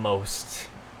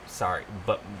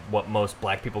what most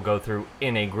black people go through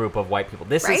in a group of white people.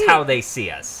 This is Right. how they see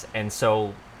us, and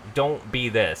so don't be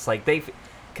this. Like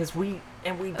Because we do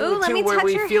Ooh, it let too, me where touch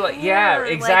we your feel like, yeah, hair.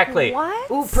 exactly. Like,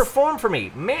 what? Ooh, perform for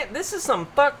me, man. This is some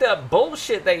fucked up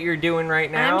bullshit that you're doing right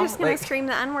now. I'm just gonna scream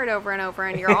the N-word over and over,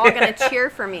 and you're all gonna cheer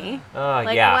for me.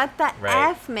 Like, what the right.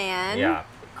 F, man? Yeah,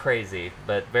 crazy,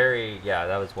 but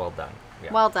that was well done.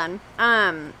 Yeah. Well done.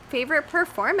 Favorite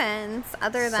performance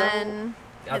other than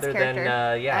his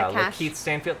character? Keith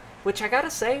Stanfield, which I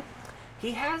gotta say,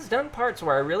 he has done parts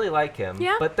where I really like him.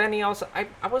 Yeah. But then he also, I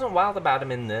wasn't wild about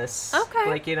him in this. Okay.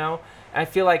 Like, I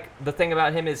feel like the thing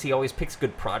about him is he always picks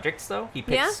good projects, though. He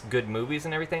picks good movies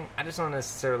and everything. I just don't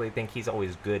necessarily think he's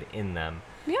always good in them.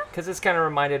 Yeah. Because this kind of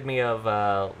reminded me of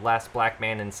Last Black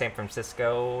Man in San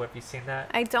Francisco. Have you seen that?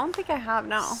 I don't think I have,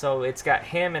 no. So it's got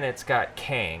him and it's got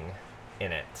Kang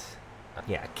in it.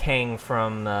 Yeah, Kang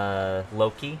from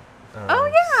Loki.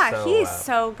 He's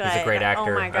so good. He's a great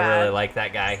actor. Oh my God. I really like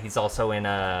that guy. He's also in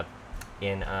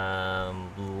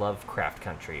Lovecraft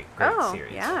Country. Great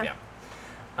series. Yeah.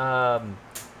 I'm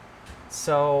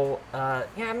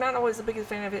not always the biggest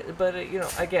fan of it, but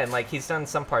again, like he's done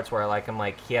some parts where I like him.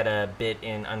 Like he had a bit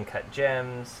in Uncut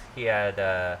Gems. He had,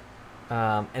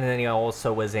 and then he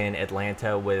also was in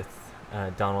Atlanta with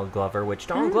Donald Glover, which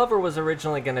Donald Glover was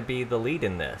originally going to be the lead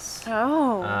in this.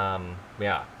 Oh.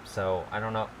 So I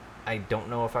don't know. I don't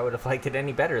know if I would have liked it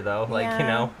any better though.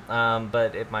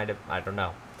 But it might have. I don't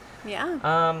know.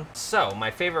 Yeah. So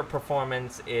my favorite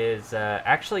performance is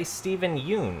actually Steven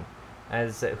Yeun,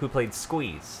 who played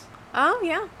Squeeze. Oh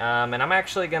yeah. And I'm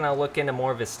actually gonna look into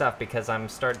more of his stuff because I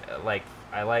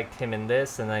liked him in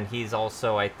this, and then he's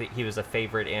also, I think he was a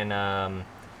favorite in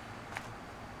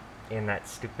that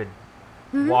stupid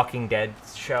Walking Dead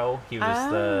show. He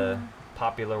was the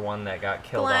popular one that got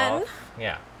killed Glenn. off.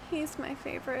 Yeah. He's my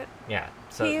favorite. Yeah.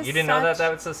 So He you is didn't know that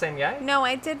such- was the same guy? No,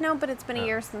 I did know, but it's been a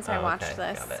year since I watched okay.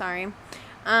 this. Got it. Sorry.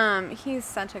 He's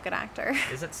such a good actor.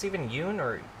 Is it Steven Yeun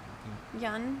or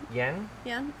Yen? Yen?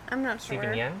 I'm not sure.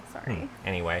 Steven Yen? Sorry.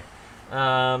 Anyway.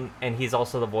 And he's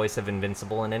also the voice of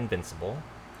Invincible and Invincible,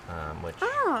 which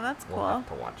that's cool. we'll have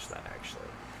to watch that actually.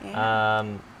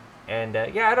 Yeah.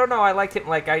 I don't know. I liked him.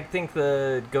 Like, I think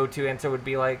the go-to answer would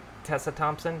be like Tessa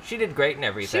Thompson. She did great in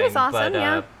everything. She was awesome,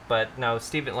 yeah. But no,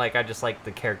 Steven, like, I just like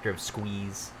the character of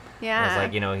Squeeze. Yeah. I was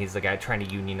like, he's the guy trying to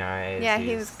unionize. Yeah, he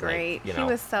He's was great. Like, he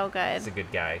was so good. He's a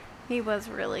good guy. He was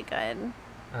really good.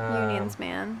 Unions,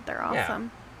 man. They're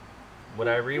awesome. Yeah. Would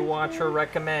I rewatch or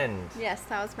recommend? Yes,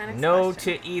 that was my next No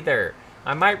question. to either.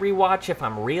 I might rewatch if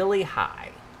I'm really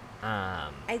high.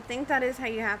 I think that is how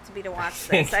you have to be to watch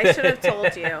this. I should have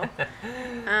told you.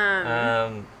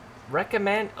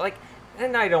 Recommend, like,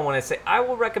 and I don't want to say, I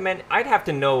will recommend, I'd have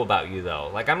to know about you though.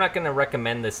 Like, I'm not going to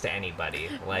recommend this to anybody.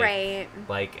 Like, right.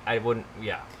 Like, I wouldn't, It's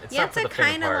You not have for to the faint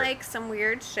kind of heart. like some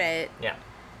weird shit. Yeah.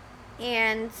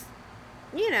 And,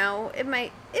 it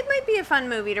might be a fun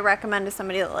movie to recommend to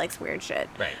somebody that likes weird shit.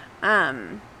 Right.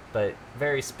 But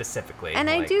very specifically. And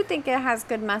I do think it has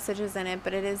good messages in it,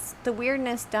 but the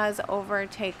weirdness does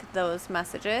overtake those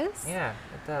messages. Yeah,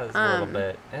 it does a little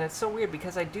bit. And it's so weird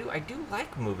because I do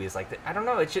like movies like that. I don't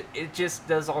know, it just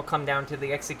does all come down to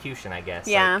the execution, I guess.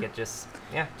 Yeah. Like, it just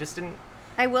didn't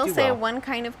I will do say well. one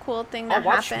kind of cool thing that I'll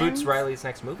watch happened. Boots Riley's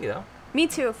next movie though. Me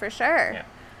too, for sure. Yeah.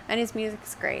 And his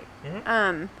music's great.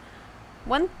 Mm-hmm.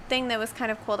 One thing that was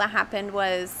kind of cool that happened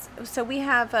was, so we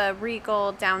have a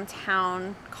Regal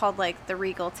downtown called like the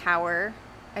Regal Tower,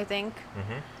 I think.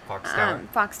 Mm-hmm. Fox Tower.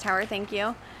 Fox Tower, thank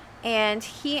you. And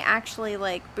he actually,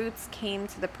 Boots came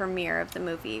to the premiere of the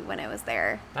movie when it was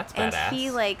there. That's and badass.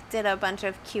 he, did a bunch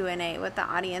of Q&A with the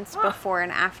audience before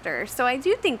and after. So I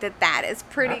do think that is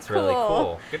pretty That's cool. really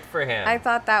cool. Good for him. I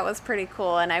thought that was pretty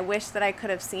cool, and I wish that I could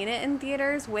have seen it in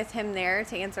theaters with him there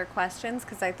to answer questions,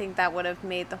 because I think that would have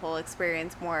made the whole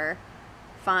experience more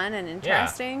fun and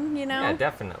interesting, Yeah,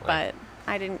 definitely. But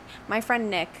I didn't. My friend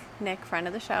Nick, friend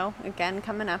of the show, again,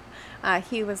 coming up,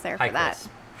 he was there for that. Chris.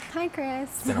 Hi, Chris.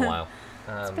 It's been a while.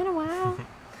 It's been a while.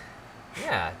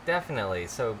 Yeah, definitely.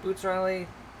 So, Boots Riley,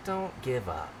 don't give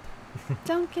up.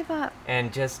 Don't give up.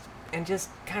 And just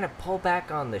kind of pull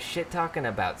back on the shit talking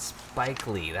about Spike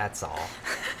Lee, that's all.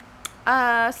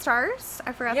 Stars?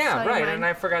 I forgot to tell Yeah, you right, mine. and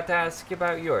I forgot to ask you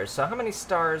about yours. So how many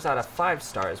stars out of 5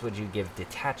 stars would you give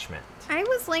Detachment? I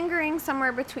was lingering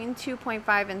somewhere between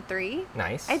 2.5 and 3.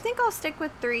 Nice. I think I'll stick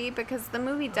with 3 because the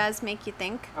movie does make you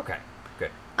think. Okay,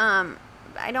 good.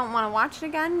 I don't want to watch it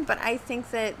again, but I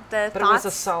think that But it was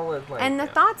a solid, the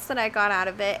thoughts that I got out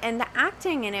of it and the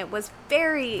acting in it was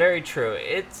very... Very true.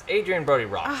 It's Adrian Brody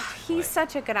Ross. He's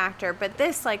such a good actor, but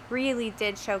this really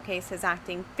did showcase his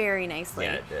acting very nicely.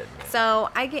 Yeah, it did. Yeah. So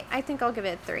I think I'll give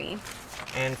it 3.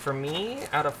 And for me,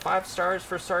 out of 5 stars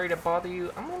for Sorry to Bother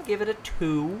You, I'm going to give it a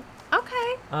 2. Okay.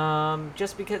 Okay.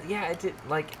 Just because, yeah, it did,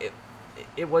 like,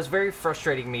 it was very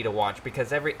frustrating me to watch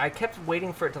because I kept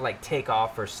waiting for it to, like, take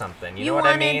off or something. You know what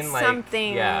I mean? Like,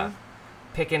 something. yeah,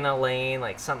 picking a lane,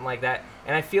 like, something like that.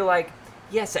 And I feel like,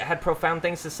 yes, it had profound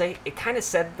things to say. It kind of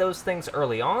said those things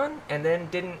early on and then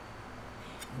didn't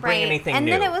bring anything and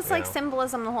new. then it was like know?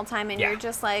 symbolism the whole time, and you're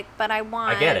just like, but I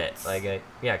want. I get it. Like,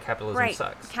 yeah, capitalism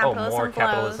sucks. Capitalism more blows.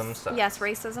 capitalism sucks. Yes,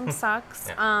 racism sucks.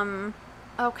 Yeah.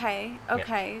 Okay.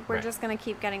 Yeah. We're Right. just gonna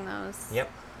keep getting those. Yep.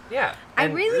 Yeah. I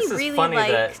And really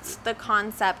liked that... the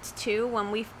concept too.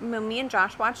 When me and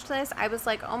Josh watched this, I was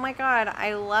like, oh my god,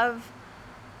 I loved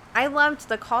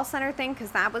the call center thing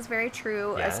because that was very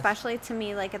true, Yes. especially to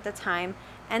me, like at the time.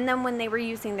 And then when they were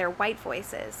using their white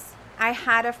voices, I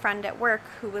had a friend at work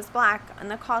who was black in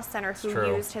the call center who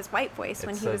used his white voice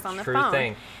when he was on the phone.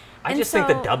 Thing. I And just think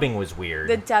the dubbing was weird.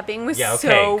 The dubbing was okay,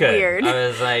 so good. weird. I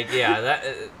was like, yeah, that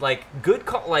like good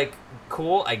call, like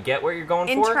cool. I get what you're going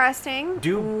for. Interesting.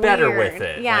 Do better weird. with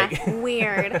it. Yeah, like.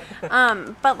 weird.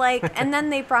 But like, and then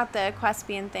they brought the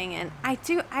Equestrian thing in. I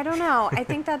don't know. I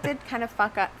think that did kind of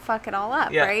fuck it all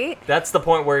up, Yeah, right? that's the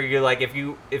point where you're like,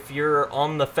 if you're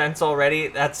on the fence already,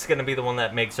 that's gonna be the one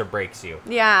that makes or breaks you.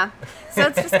 Yeah. So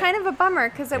it's just kind of a bummer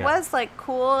because it Yeah. was like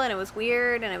cool and it was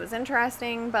weird and it was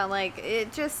interesting, but like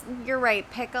it just, you're right.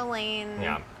 Pick a lane.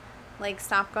 Yeah. Like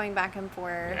stop going back and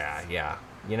forth. Yeah.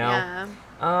 You know. Yeah.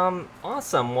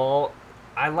 Awesome. Well,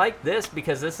 I like this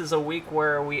because this is a week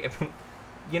where we,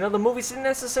 you know, the movies didn't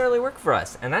necessarily work for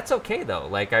us, and that's okay though.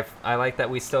 Like I like that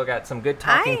we still got some good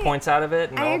talking points out of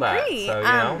it and all agree. that. So you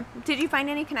know. Did you find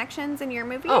any connections in your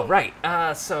movie? Oh right.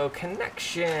 So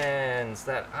connections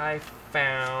that I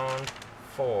found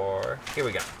for here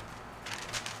we go.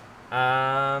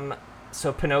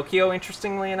 So Pinocchio,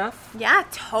 interestingly enough. Yeah,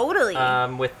 totally.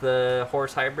 With the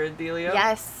horse hybrid dealio.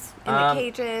 Yes. In the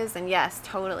cages, and yes,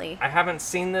 totally. I haven't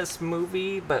seen this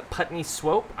movie, but Putney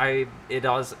Swope, it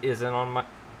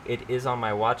is on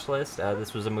my watch list.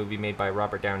 This was a movie made by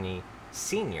Robert Downey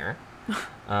Sr.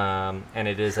 And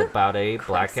it is about a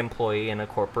black employee in a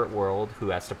corporate world who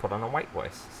has to put on a white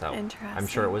voice. So I'm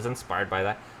sure it was inspired by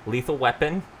that. Lethal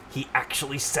Weapon, he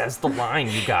actually says the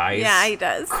line, you guys. Yeah, he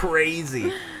does.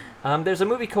 Crazy. There's a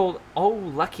movie called Oh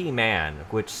Lucky Man,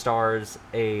 which stars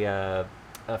Malcolm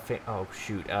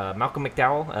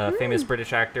McDowell, a famous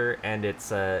British actor, and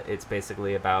it's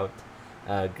basically about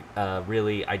a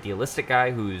really idealistic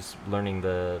guy who's learning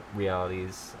the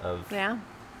realities of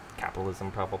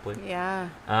capitalism, probably. Yeah.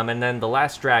 And then The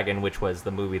Last Dragon, which was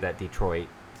the movie that Detroit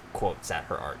quotes at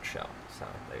her art show. So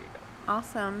there you go.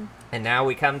 Awesome. And now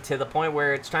we come to the point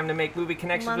where it's time to make movie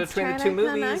connections between the two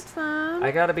movies.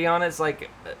 I gotta be honest,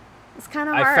 like. It's kind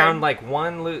of hard. I found like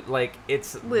one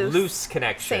it's loose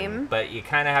connection, Same. but you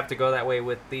kind of have to go that way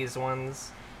with these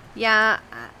ones. Yeah.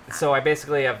 So I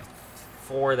basically have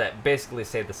 4 that basically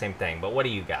say the same thing. But what do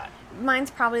you got?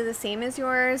 Mine's probably the same as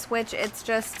yours, which it's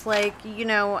just like, you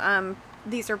know,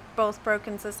 these are both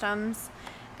broken systems,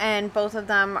 and both of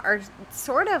them are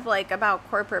sort of like about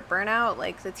corporate burnout.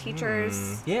 Like the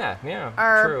teachers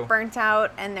are true. burnt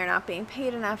out and they're not being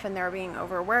paid enough and they're being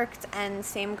overworked. And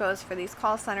same goes for these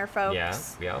call center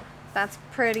folks. Yeah. That's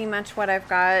pretty much what I've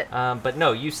got. But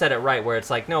no, you said it right. Where it's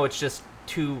like, no, it's just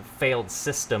 2 failed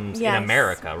systems in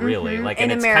America, really. Mm-hmm. Like,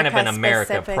 and it's kind of an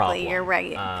America problem. You're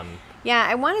right. Yeah,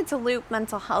 I wanted to loop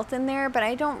mental health in there, but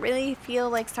I don't really feel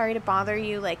like Sorry to Bother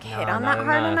You hit on that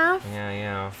hard enough.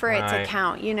 For it to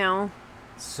count, you know.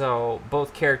 So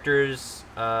both characters,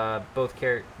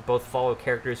 both follow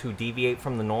characters who deviate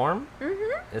from the norm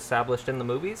established in the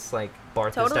movies. Like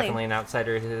Barth is definitely an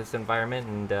outsider in his environment,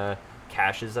 and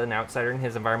Cash is an outsider in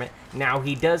his environment. Now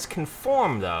he does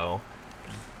conform though,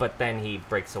 but then he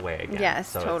breaks away again. Yes,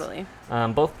 so totally.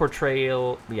 Both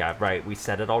portrayal, we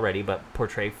said it already, but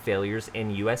portray failures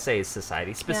in USA's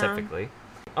society specifically. Yeah.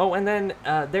 Oh, and then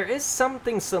there is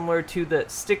something similar to the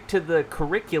stick to the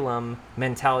curriculum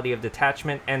mentality of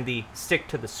Detachment and the stick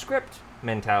to the script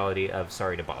mentality of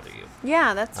Sorry to Bother You.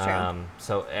 Yeah, that's true.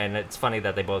 So, and it's funny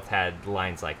that they both had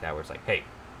lines like that where it's like, hey,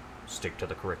 stick to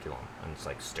the curriculum, and it's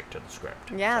like, stick to the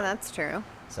script. Yeah, that's true.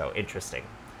 So, interesting.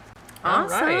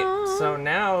 Awesome. All right, so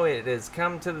now it has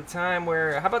come to the time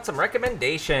where, how about some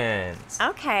recommendations?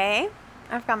 Okay,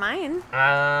 I've got mine.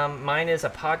 Mine is a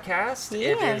podcast. Yeah.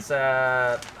 It is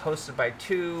hosted by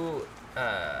 2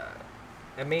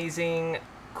 amazing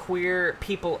queer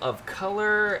people of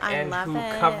color who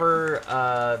cover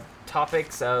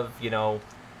topics of,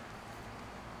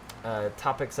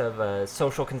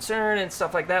 social concern and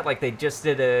stuff like that. Like they just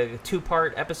did a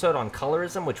 2-part episode on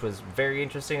colorism, which was very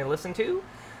interesting to listen to.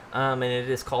 And it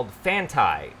is called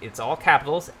Fanti. It's all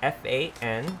capitals,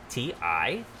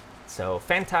 Fanti. So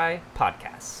Fantai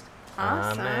Podcast.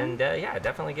 Awesome. And yeah,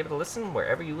 definitely give it a listen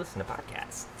wherever you listen to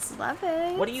podcasts. Love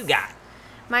it. What do you got?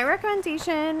 My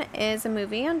recommendation is a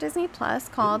movie on Disney Plus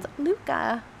called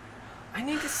Luca. I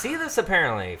need to see this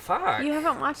apparently. Fuck. You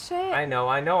haven't watched it? I know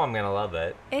I'm going to love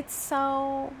it. It's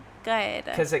so good.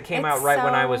 Because it came out right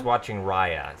when I was watching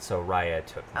Raya, so Raya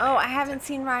took my I haven't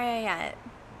seen Raya yet.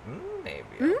 Maybe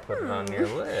I'll put it on your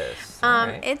list.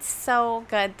 It's so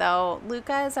good though.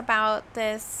 Luca is about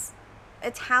this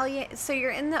Italian. So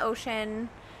you're in the ocean,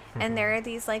 and there are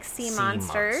these like sea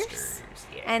monsters,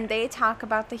 yeah. and they talk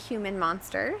about the human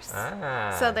monsters.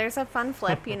 So there's a fun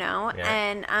flip, Yeah.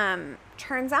 And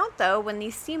turns out though, when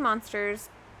these sea monsters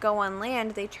go on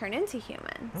land, they turn into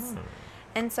humans.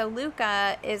 And so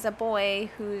Luca is a boy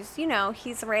who's,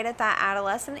 he's right at that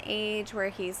adolescent age where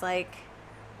he's like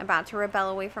about to rebel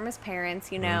away from his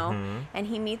parents, and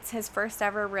he meets his first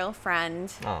ever real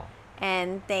friend. Oh.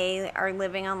 And they are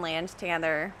living on land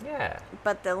together. Yeah.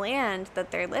 But the land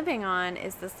that they're living on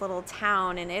is this little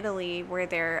town in Italy where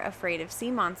they're afraid of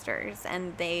sea monsters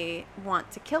and they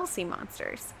want to kill sea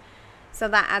monsters. So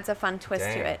that adds a fun twist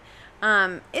to it.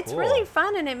 It's really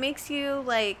fun, and it makes you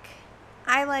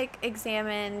I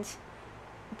examined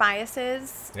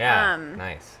biases. Yeah,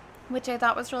 nice. Which I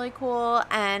thought was really cool.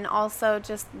 And also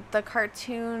just the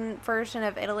cartoon version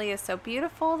of Italy is so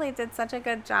beautiful. They did such a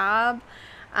good job.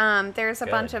 There's a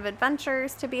bunch of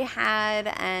adventures to be had,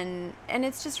 and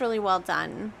it's just really well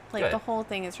done. The whole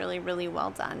thing is really, really well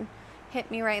done. Hit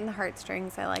me right in the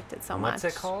heartstrings. I liked it so much.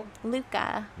 What's it called?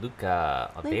 Luca.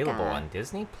 Available on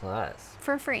Disney Plus.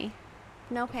 For free.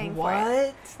 No paying for What?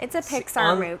 it. It's a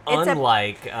Pixar movie.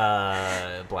 Unlike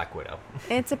Black Widow.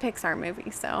 It's a Pixar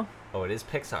movie, so. Oh, it is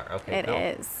Pixar. Okay, It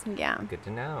is, yeah. Good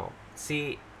to know.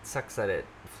 See, it sucks that it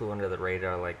flew under the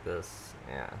radar like this.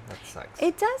 Yeah, that sucks.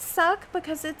 It does suck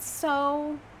because it's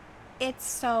so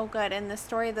good, and the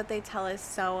story that they tell is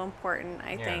so important,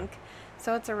 I think.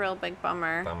 So it's a real big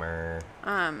bummer.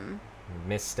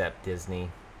 Misstep, Disney.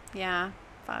 Yeah.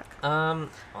 Fuck.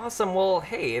 Awesome. Well,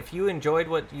 hey, if you enjoyed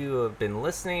what you have been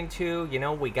listening to,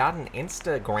 we got an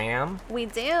Instagram. We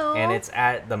do. And it's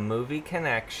at The Movie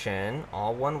Connection,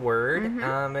 all one word.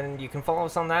 And you can follow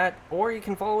us on that, or you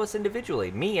can follow us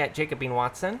individually. Me at Jacob Bean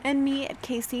Watson. And me at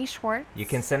Casey Schwartz. You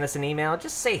can send us an email.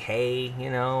 Just say hey,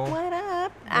 What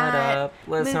up? What up?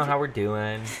 Let us know how we're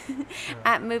doing.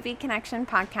 At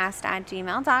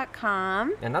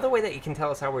movieconnectionpodcast@gmail.com. Another way that you can tell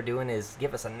us how we're doing is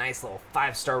give us a nice little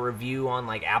 5-star review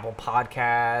on Apple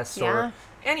Podcasts or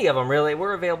any of them, really.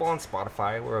 We're available on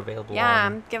Spotify. We're available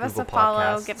on give us Google a follow,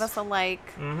 Podcasts. give us a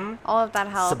like. All of that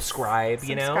helps. Subscribe,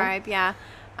 yeah.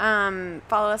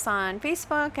 Follow us on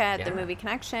Facebook at The Movie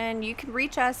Connection. You can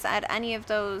reach us at any of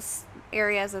those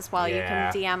areas as well. You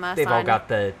can DM us They've on all got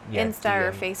the Insta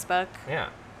or Facebook. Yeah.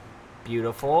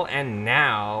 Beautiful. And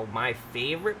now, my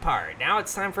favorite part. Now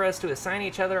it's time for us to assign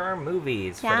each other our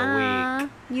movies for the week.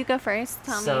 You go first.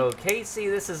 Tell me. So, Casey,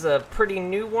 this is a pretty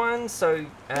new one.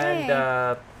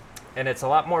 And it's a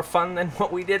lot more fun than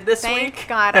what we did this week. Thank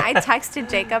God. I texted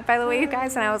Jacob, by the way, you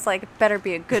guys, and I was like, better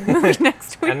be a good movie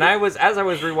next week. And as I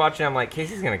was rewatching, I'm like,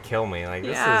 Casey's going to kill me.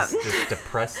 This is just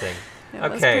depressing. It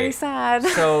was pretty sad.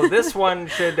 So this one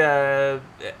should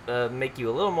make you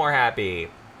a little more happy.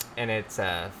 And it's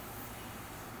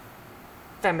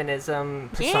feminism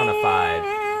personified.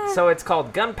 Yeah. So it's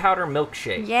called Gunpowder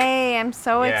Milkshake. Yay, I'm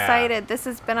so excited. This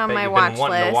has been on my watch list.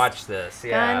 Wanting to watch this,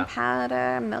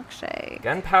 Gunpowder Milkshake.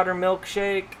 Gunpowder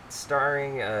Milkshake,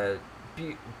 starring a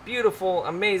beautiful,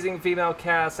 amazing female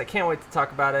cast. I can't wait to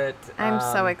talk about it. I'm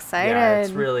so excited. Yeah,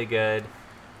 it's really good.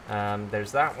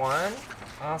 There's that one.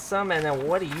 Awesome. And then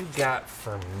what do you got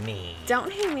for me?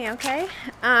 Don't hate me, okay?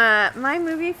 My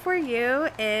movie for you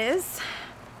is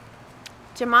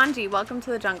Jumanji, Welcome to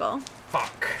the Jungle.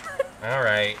 Fuck. All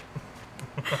right.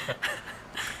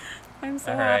 I'm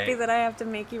so happy that I have to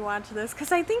make you watch this,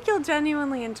 because I think you'll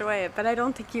genuinely enjoy it, but I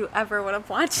don't think you ever would have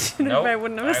watched it if I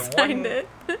wouldn't have assigned it.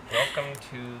 Welcome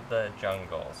to the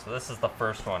Jungle. So this is the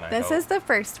first one, This is the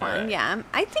first one, yeah.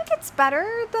 I think it's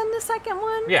better than the second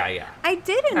one. Yeah. I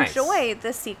did enjoy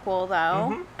the sequel,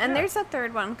 though. And there's a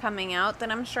third one coming out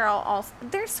that I'm sure I'll also...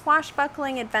 They're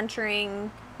swashbuckling,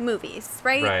 adventuring movies,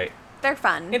 right? Right. They're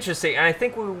fun. Interesting. I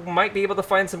think we might be able to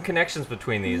find some connections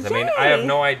between these. Yay. I mean, I have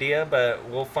no idea, but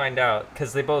we'll find out,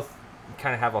 because they both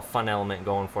kind of have a fun element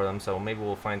going for them, so maybe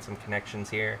we'll find some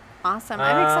connections here. Awesome.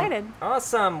 I'm excited.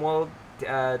 Awesome. Well,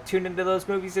 tune into those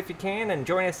movies if you can, and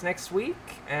join us next week.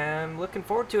 I'm looking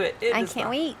forward to it. I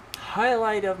can't wait.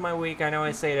 Highlight of my week. I know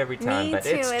I say it every time, but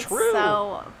it's true. It's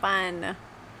so fun.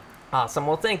 Awesome.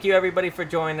 Well, thank you, everybody, for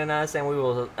joining us, and we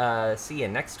will see you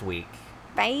next week.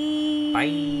 Bye.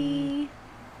 Bye.